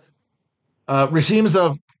because regimes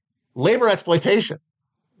of labor exploitation,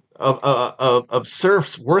 of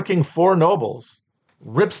serfs working for nobles,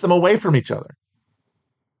 rips them away from each other.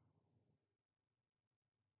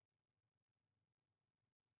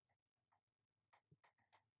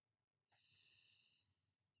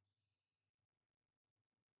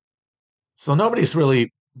 So nobody's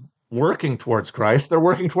really working towards Christ. They're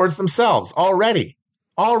working towards themselves already.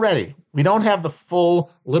 We don't have the full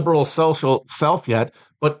liberal social self yet,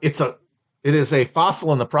 but it is a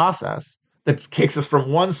fossil in the process that takes us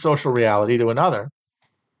from one social reality to another.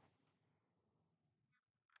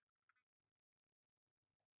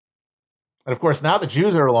 And of course, now the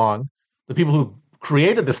Jews are along, the people who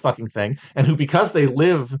created this fucking thing, and who, because they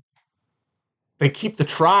keep the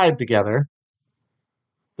tribe together,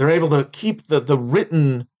 they're able to keep the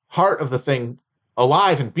written heart of the thing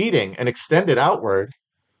alive and beating and extend it outward.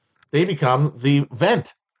 They become the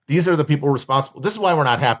vent. These are the people responsible. This is why we're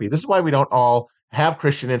not happy. This is why we don't all have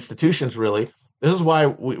Christian institutions, really. This is why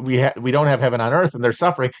we don't have heaven on earth and they're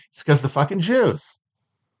suffering. It's because the fucking Jews.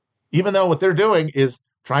 Even though what they're doing is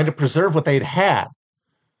trying to preserve what they'd had,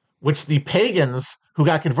 which the pagans who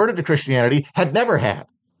got converted to Christianity had never had.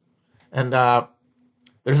 And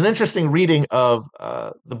there's an interesting reading of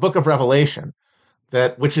the book of Revelation,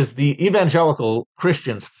 which is the evangelical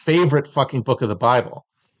Christians' favorite fucking book of the Bible.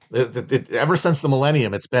 Ever since the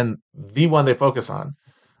millennium, it's been the one they focus on.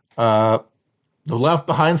 The Left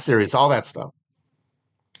Behind series, all that stuff,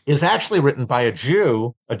 is actually written by a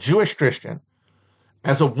Jewish Christian,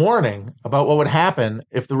 as a warning about what would happen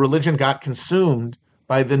if the religion got consumed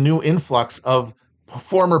by the new influx of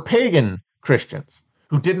former pagan Christians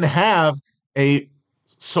who didn't have a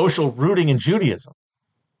social rooting in Judaism.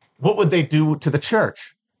 What would they do to the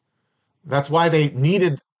church? That's why they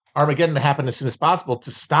needed Armageddon to happen as soon as possible to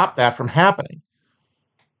stop that from happening.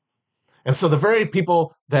 And so the very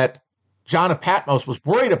people that John of Patmos was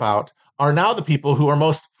worried about are now the people who are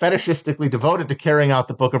most fetishistically devoted to carrying out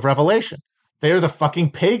the book of Revelation. They are the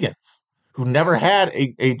fucking pagans who never had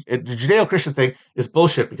the Judeo-Christian thing is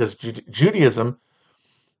bullshit because Judaism,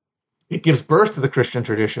 it gives birth to the Christian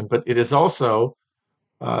tradition, but it is also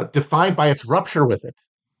defined by its rupture with it.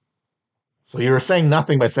 So you're saying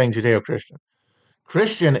nothing by saying Judeo-Christian.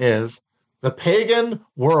 Christian is the pagan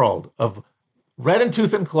world of red in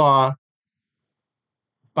tooth and claw.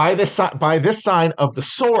 By this sign of the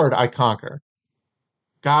sword I conquer.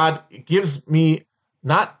 God gives me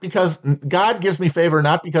favor,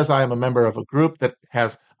 not because I am a member of a group that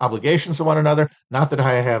has obligations to one another, not that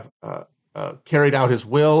I have carried out his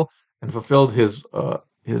will and fulfilled his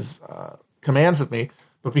commands of me,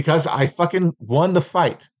 but because I fucking won the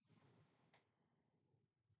fight.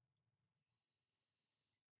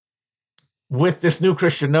 With this new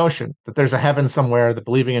Christian notion that there's a heaven somewhere, that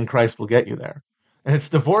believing in Christ will get you there. And it's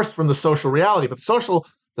divorced from the social reality, but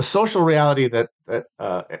the social reality that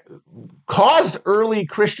caused early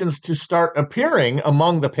Christians to start appearing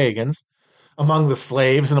among the pagans, among the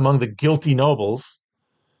slaves, and among the guilty nobles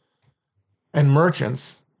and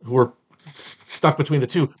merchants who were stuck between the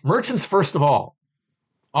two. Merchants first of all.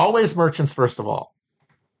 Always merchants first of all.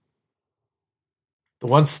 The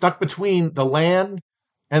ones stuck between the land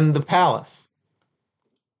and the palace.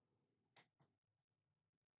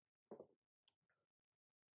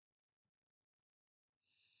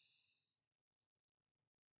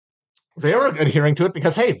 They were adhering to it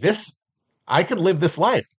because, hey, I could live this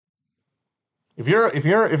life. If you're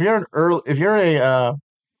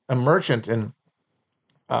a merchant in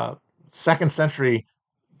second century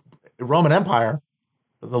Roman Empire,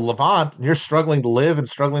 the Levant, and you're struggling to live and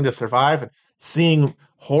struggling to survive and seeing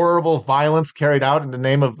horrible violence carried out in the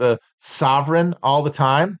name of the sovereign all the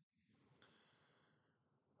time,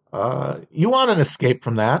 you want an escape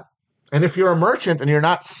from that. And if you're a merchant and you're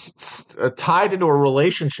not tied into a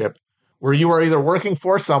relationship where you are either working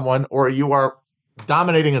for someone or you are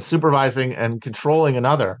dominating and supervising and controlling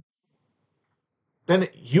another, then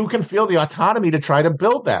you can feel the autonomy to try to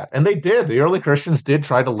build that. And they did. The early Christians did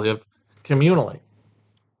try to live communally.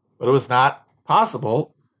 But it was not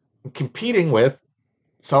possible competing with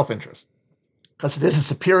self-interest because it is a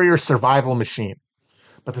superior survival machine.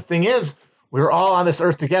 But the thing is, we're all on this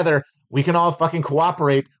earth together. We can all fucking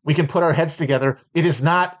cooperate. We can put our heads together. It is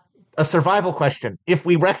not a survival question if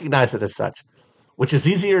we recognize it as such, which is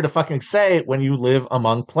easier to fucking say when you live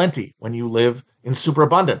among plenty, when you live in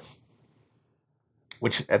superabundance,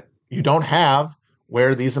 which you don't have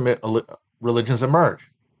where these religions emerge.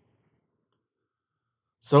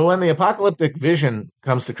 So when the apocalyptic vision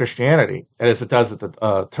comes to Christianity, as it does at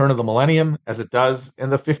the turn of the millennium, as it does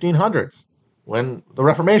in the 1500s, when the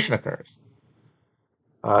Reformation occurs,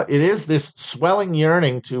 it is this swelling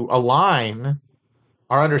yearning to align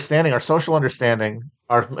our understanding, our social understanding,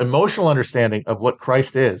 our emotional understanding of what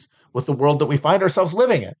Christ is with the world that we find ourselves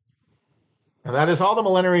living in. And that is all the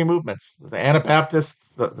millenary movements. The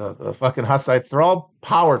Anabaptists, the fucking Hussites, they're all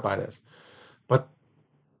powered by this. But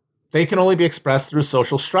they can only be expressed through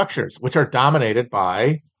social structures, which are dominated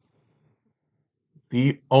by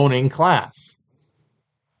the owning class.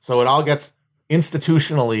 So it all gets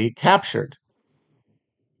institutionally captured.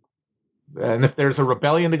 And if there's a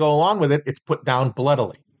rebellion to go along with it, it's put down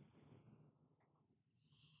bloodily.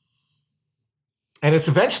 And it's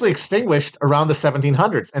eventually extinguished around the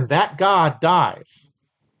 1700s. And that God dies.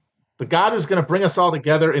 The God who's going to bring us all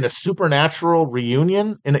together in a supernatural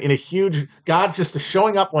reunion, in a huge God just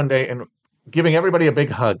showing up one day and giving everybody a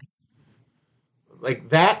big hug. Like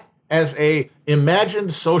that as a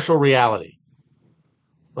imagined social reality.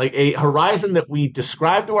 Like a horizon that we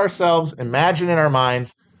describe to ourselves, imagine in our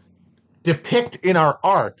minds, depict in our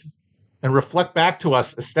art, and reflect back to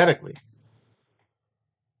us aesthetically.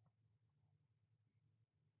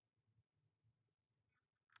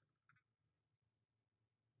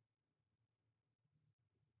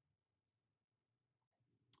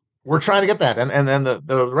 We're trying to get that. And then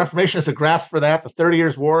the Reformation is a grasp for that. The 30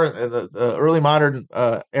 Years' War, the early modern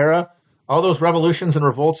era, all those revolutions and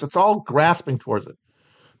revolts, it's all grasping towards it.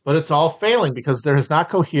 But it's all failing because there has not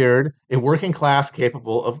cohered a working class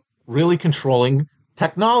capable of really controlling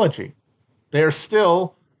technology. They are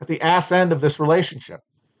still at the ass end of this relationship.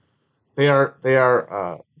 They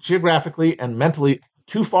are geographically and mentally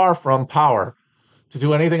too far from power to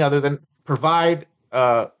do anything other than provide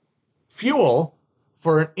fuel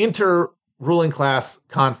for an inter-ruling class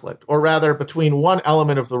conflict, or rather between one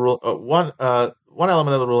element of the one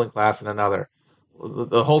element of the ruling class and another,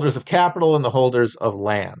 the holders of capital and the holders of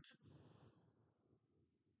land.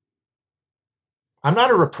 I'm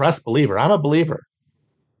not a repressed believer. I'm a believer.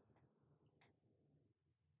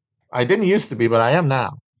 I didn't used to be, but I am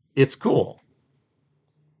now. It's cool.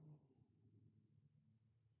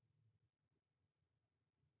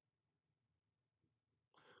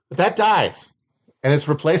 But that dies, and it's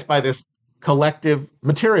replaced by this collective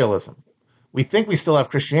materialism. We think we still have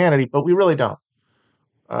Christianity, but we really don't.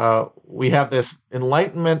 We have this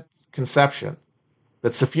Enlightenment conception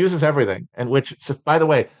that suffuses everything, and which, by the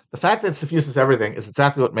way, the fact that it suffuses everything is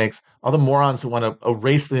exactly what makes all the morons who want to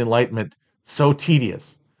erase the Enlightenment so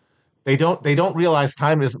tedious. They don't realize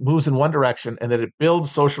time moves in one direction and that it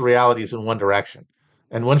builds social realities in one direction.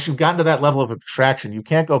 And once you've gotten to that level of abstraction, you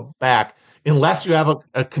can't go back unless you have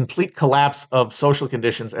a complete collapse of social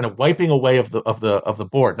conditions and a wiping away of the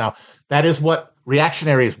board. Now, that is what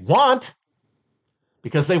reactionaries want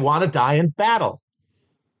because they want to die in battle.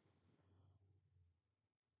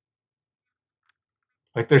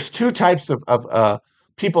 Like there's two types of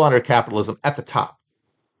people under capitalism at the top,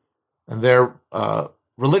 and they're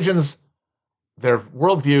religions, their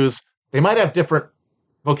worldviews, they might have different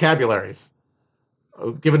vocabularies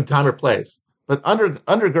given time or place, but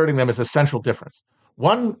undergirding them is a central difference.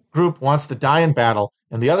 One group wants to die in battle,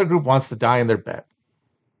 and the other group wants to die in their bed.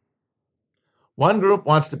 One group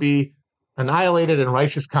wants to be annihilated in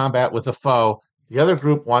righteous combat with a foe. The other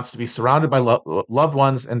group wants to be surrounded by loved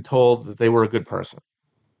ones and told that they were a good person.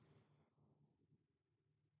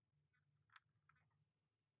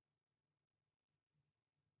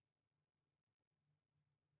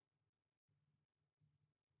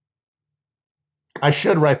 I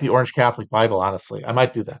should write the Orange Catholic Bible, honestly. I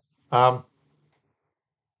might do that.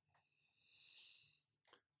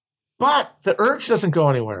 But the urge doesn't go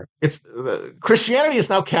anywhere. Christianity is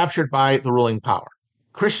now captured by the ruling power.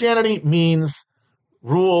 Christianity means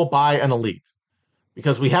rule by an elite,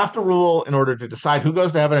 because we have to rule in order to decide who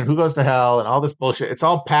goes to heaven and who goes to hell and all this bullshit. It's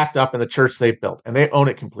all packed up in the church they've built, and they own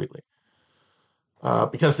it completely.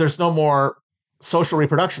 Because there's no more social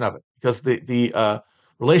reproduction of it, because the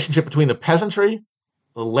relationship between the peasantry,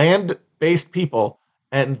 the land-based people,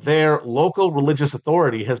 and their local religious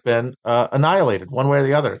authority has been annihilated one way or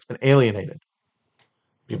the other. It's been alienated.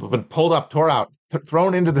 People have been pulled up, tore out,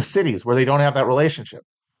 thrown into the cities where they don't have that relationship.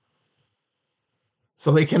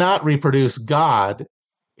 So they cannot reproduce God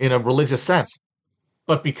in a religious sense.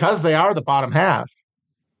 But because they are the bottom half,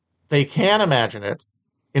 they can imagine it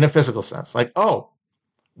in a physical sense. Like, oh,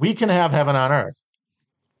 we can have heaven on earth.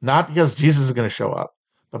 Not because Jesus is going to show up,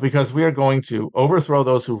 but because we are going to overthrow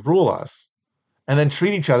those who rule us and then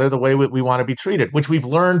treat each other the way we want to be treated, which we've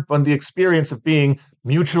learned from the experience of being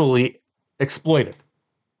mutually exploited.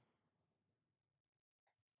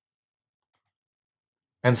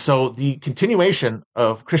 And so the continuation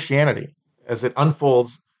of Christianity as it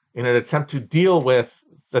unfolds in an attempt to deal with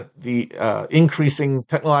the increasing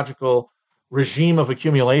technological regime of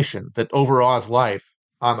accumulation that overawes life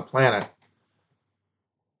on the planet,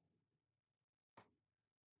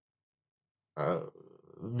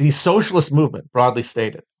 the socialist movement, broadly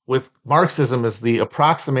stated, with Marxism as the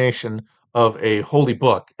approximation of a holy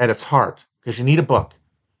book at its heart, because you need a book.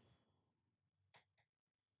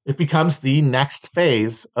 It becomes the next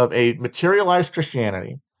phase of a materialized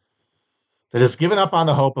Christianity that has given up on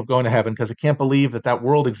the hope of going to heaven because it can't believe that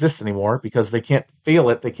world exists anymore, because they can't feel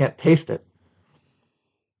it, they can't taste it.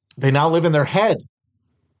 They now live in their head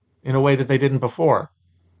in a way that they didn't before.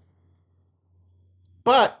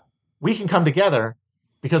 But we can come together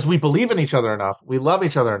because we believe in each other enough, we love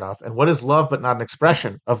each other enough, and what is love but not an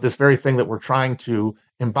expression of this very thing that we're trying to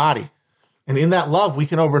embody? And in that love, we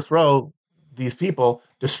can overthrow these people,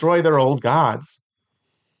 destroy their old gods,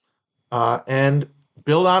 and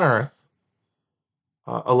build on earth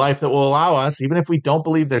a life that will allow us, even if we don't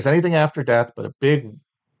believe there's anything after death but a big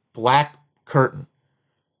black curtain,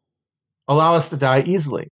 allow us to die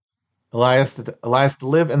easily, allow us to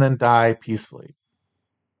live and then die peacefully.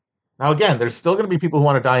 Now, again, there's still going to be people who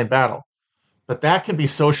want to die in battle, but that can be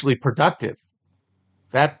socially productive.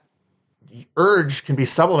 That urge can be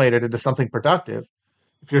sublimated into something productive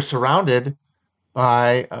if you're surrounded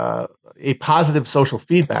by a positive social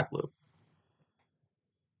feedback loop.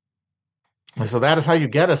 And so that is how you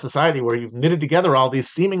get a society where you've knitted together all these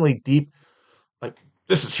seemingly deep, like,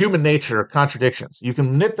 this is human nature contradictions. You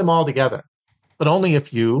can knit them all together, but only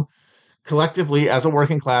if you collectively, as a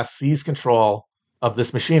working class, seize control of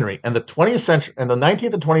this machinery. And the 20th century, and the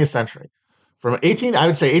 19th and 20th century, from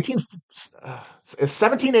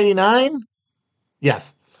 1789,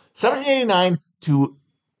 yes, 1789 to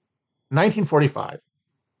 1945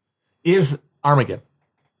 is Armageddon.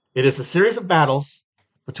 It is a series of battles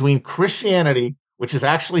between Christianity, which is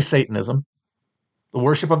actually Satanism, the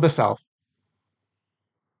worship of the self,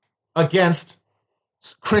 against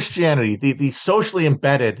Christianity, the socially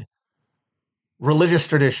embedded religious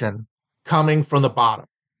tradition coming from the bottom.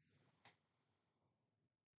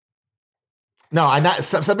 No,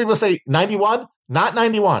 some people say 91, not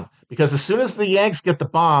 91, because as soon as the Yanks get the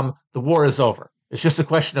bomb, the war is over. It's just a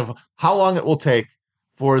question of how long it will take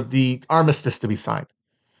for the armistice to be signed.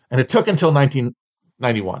 And it took until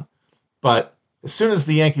 1991. But as soon as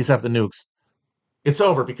the Yankees have the nukes, it's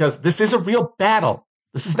over, because this is a real battle.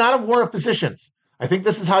 This is not a war of positions. I think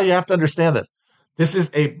this is how you have to understand this. This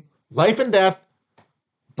is a life and death,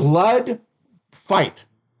 blood fight.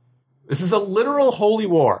 This is a literal holy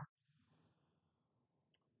war.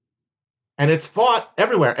 And it's fought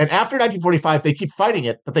everywhere. And after 1945, they keep fighting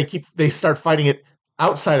it, but they start fighting it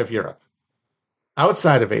outside of Europe,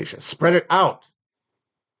 outside of Asia, spread it out,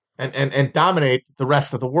 and dominate the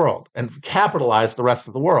rest of the world and capitalize the rest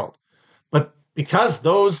of the world. But because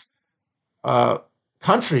those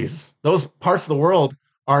countries, those parts of the world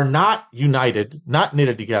are not united, not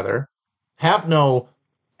knitted together, have no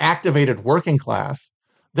activated working class,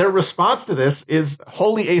 their response to this is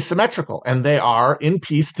wholly asymmetrical, and they are, in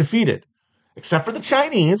peace, defeated. Except for the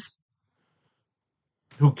Chinese,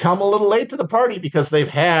 who come a little late to the party because they've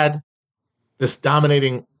had this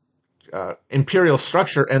dominating imperial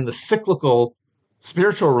structure and the cyclical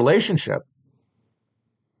spiritual relationship.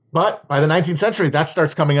 But by the 19th century, that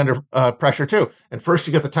starts coming under pressure too. And first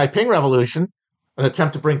you get the Taiping Revolution, an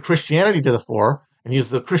attempt to bring Christianity to the fore and use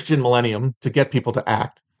the Christian millennium to get people to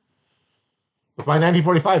act. But by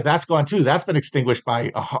 1945, that's gone too. That's been extinguished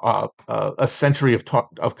by a century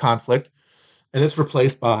of conflict, and it's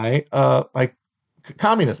replaced by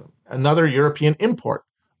communism, another European import,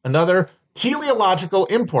 another teleological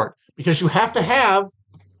import, because you have to have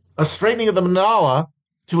a straightening of the mandala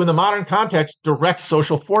to, in the modern context, direct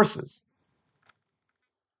social forces.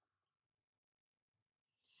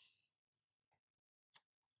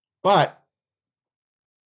 But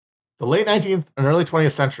the late 19th and early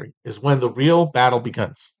 20th century is when the real battle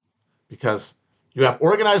begins, because you have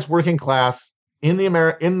organized working class in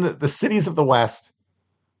the cities of the West,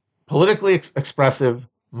 politically expressive,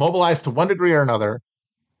 mobilized to one degree or another,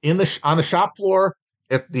 on the shop floor,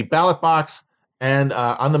 at the ballot box, and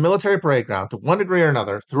on the military parade ground to one degree or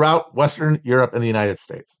another throughout Western Europe and the United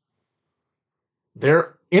States.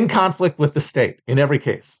 They're in conflict with the state in every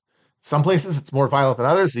case. Some places it's more violent than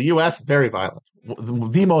others. The U.S., very violent,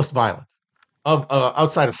 the most violent of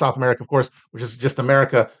outside of South America, of course, which is just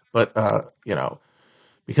America, but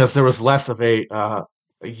because there was less of a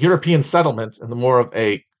European settlement and the more of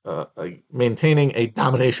a maintaining a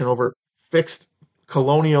domination over fixed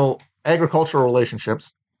colonial agricultural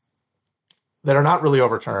relationships that are not really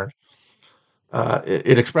overturned.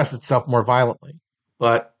 It expresses itself more violently,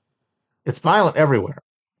 but it's violent everywhere.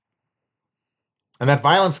 And that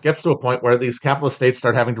violence gets to a point where these capitalist states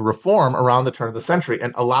start having to reform around the turn of the century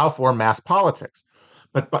and allow for mass politics.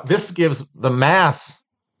 But this gives the mass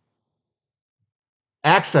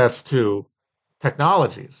access to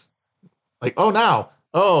technologies. Like, now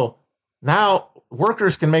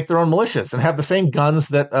workers can make their own militias and have the same guns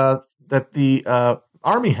that the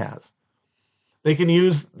army has. They can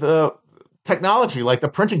use the technology like the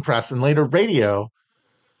printing press and later radio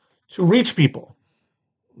to reach people.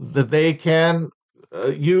 That they can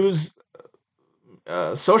use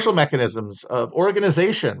social mechanisms of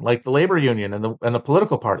organization like the labor union and the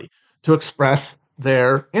political party to express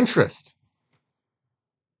their interest.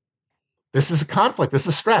 This is a conflict. This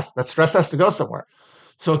is stress. That stress has to go somewhere.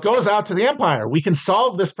 So it goes out to the empire. We can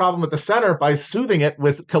solve this problem at the center by soothing it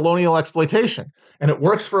with colonial exploitation. And it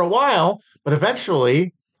works for a while, but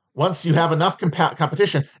eventually, once you have enough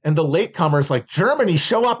competition, and the latecomers like Germany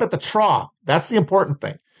show up at the trough, that's the important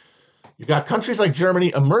thing. You've got countries like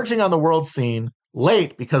Germany emerging on the world scene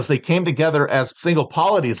late because they came together as single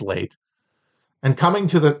polities late, and coming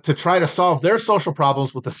to try to solve their social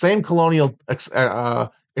problems with the same colonial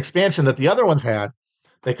expansion that the other ones had.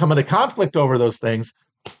 They come into conflict over those things.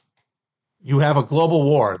 You have a global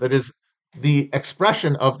war that is the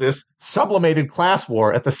expression of this sublimated class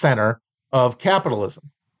war at the center of capitalism.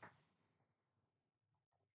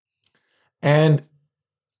 And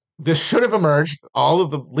this should have emerged, all of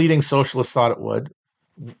the leading socialists thought it would,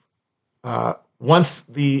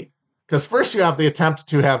 because first you have the attempt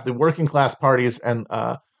to have the working class parties and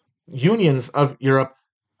unions of Europe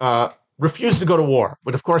refuse to go to war.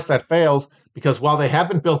 But of course that fails, because while they have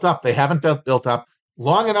been built up, they haven't been built up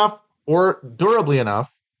long enough or durably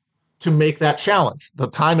enough to make that challenge. The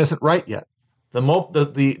time isn't right yet.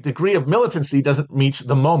 The degree of militancy doesn't reach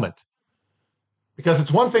the moment. Because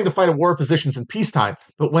it's one thing to fight a war of positions in peacetime,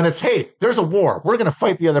 but when it's, hey, there's a war, we're going to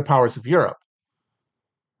fight the other powers of Europe,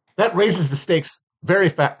 that raises the stakes very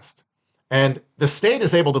fast. And the state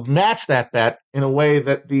is able to match that bet in a way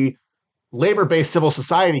that the labor-based civil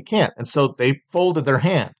society can't. And so they folded their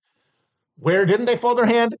hand. Where didn't they fold their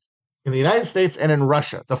hand? In the United States and in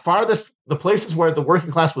Russia. The places where the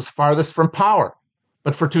working class was farthest from power,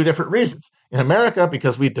 but for two different reasons. In America,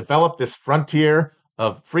 because we developed this frontier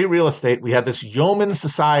of free real estate, we had this yeoman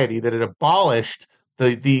society that had abolished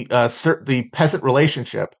the peasant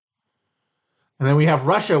relationship. And then we have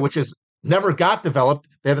Russia, which has never got developed.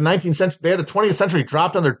 They had the 19th century, they had the 20th century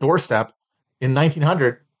dropped on their doorstep in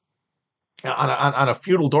 1900 on a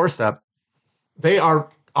feudal doorstep. They are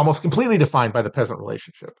almost completely defined by the peasant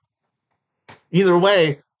relationship. Either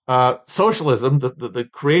way, socialism, the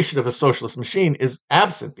creation of a socialist machine, is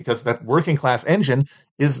absent because that working class engine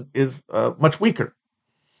is much weaker.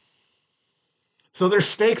 So their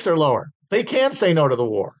stakes are lower. They can say no to the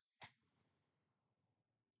war.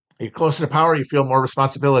 You're closer to power, you feel more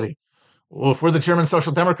responsibility. Well, if we're the German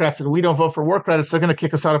Social Democrats and we don't vote for war credits, they're going to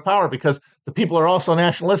kick us out of power because the people are also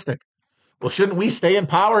nationalistic. Well, shouldn't we stay in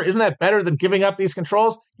power? Isn't that better than giving up these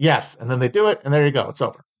controls? Yes. And then they do it, and there you go. It's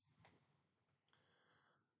over.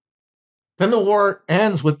 Then the war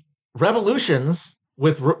ends with revolutions,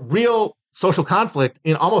 with real social conflict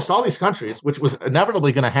in almost all these countries, which was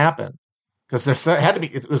inevitably going to happen because there had to be.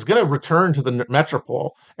 It was going to return to the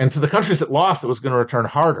metropole, and to the countries that lost, it was going to return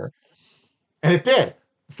harder, and it did.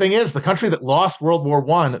 The thing is, the country that lost World War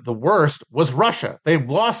I the worst was Russia. They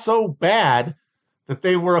lost so bad that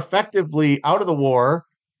they were effectively out of the war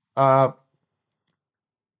a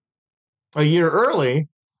year early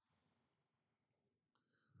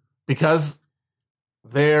because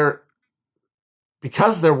their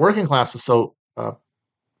working class was so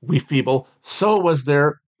feeble, so was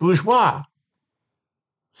their bourgeois.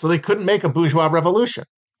 So they couldn't make a bourgeois revolution.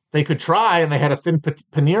 They could try, and they had a thin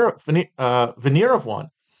veneer of one,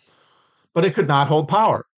 but it could not hold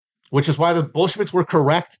power, which is why the Bolsheviks were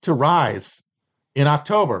correct to rise in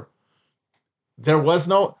October. There was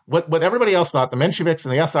no what everybody else thought. The Mensheviks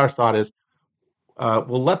and the SRs thought is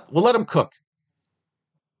we'll let them cook.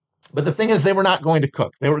 But the thing is, they were not going to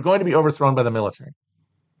cook. They were going to be overthrown by the military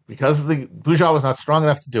because the bourgeois was not strong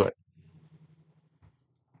enough to do it.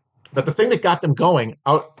 But the thing that got them going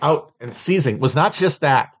out and seizing was not just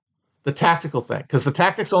that, the tactical thing, because the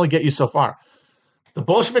tactics only get you so far. The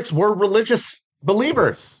Bolsheviks were religious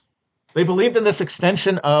believers. They believed in this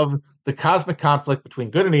extension of the cosmic conflict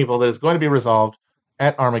between good and evil that is going to be resolved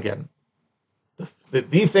at Armageddon. The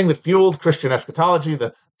thing that fueled Christian eschatology,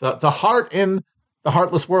 the heart in the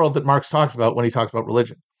heartless world that Marx talks about when he talks about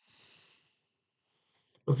religion.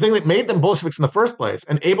 The thing that made them Bolsheviks in the first place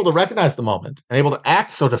and able to recognize the moment and able to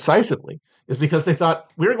act so decisively is because they thought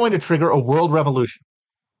we're going to trigger a world revolution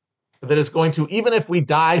that is going to, even if we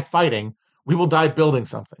die fighting, we will die building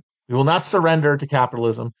something. We will not surrender to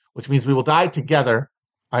capitalism, which means we will die together,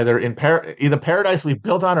 either in either paradise we've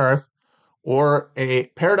built on earth or a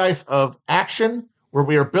paradise of action where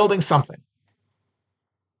we are building something.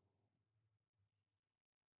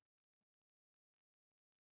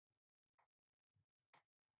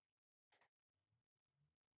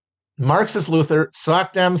 Marx is Luther,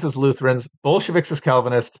 Soc-Dems as Lutherans, Bolsheviks as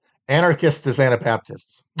Calvinists, anarchists as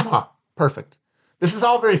Anabaptists. Perfect. This is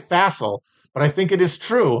all very facile, but I think it is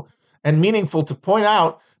true and meaningful to point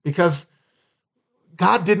out because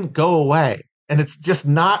God didn't go away. And it's just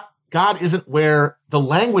not, God isn't where the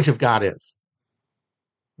language of God is.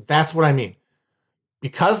 That's what I mean.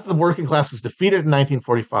 Because the working class was defeated in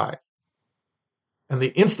 1945, and the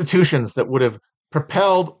institutions that would have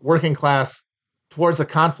propelled working class towards a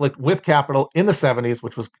conflict with capital in the 70s,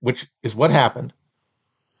 which is what happened,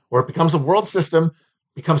 where it becomes a world system,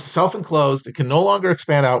 becomes self-enclosed, it can no longer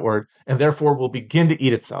expand outward, and therefore will begin to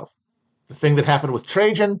eat itself. The thing that happened with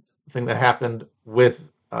Trajan, the thing that happened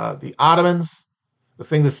with the Ottomans, the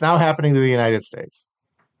thing that's now happening to the United States.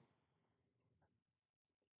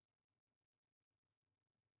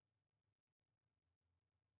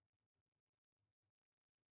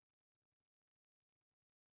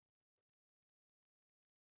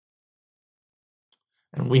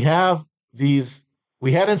 And we had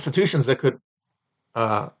institutions that could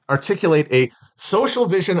articulate a social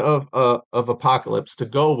vision of apocalypse to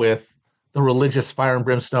go with the religious fire and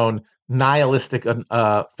brimstone nihilistic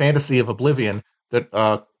fantasy of oblivion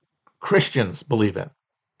that Christians believe in.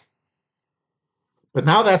 But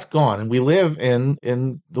now that's gone, and we live in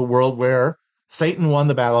the world where Satan won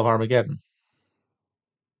the Battle of Armageddon.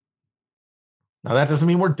 Now that doesn't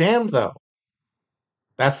mean we're damned, though.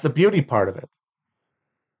 That's the beauty part of it.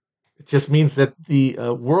 It just means that the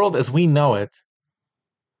world as we know it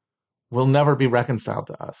will never be reconciled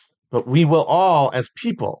to us. But we will all, as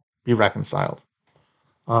people, be reconciled.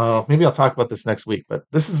 Maybe I'll talk about this next week, but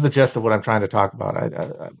this is the gist of what I'm trying to talk about.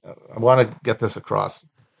 I want to get this across.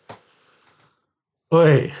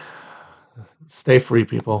 Oy. Stay free,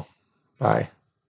 people. Bye.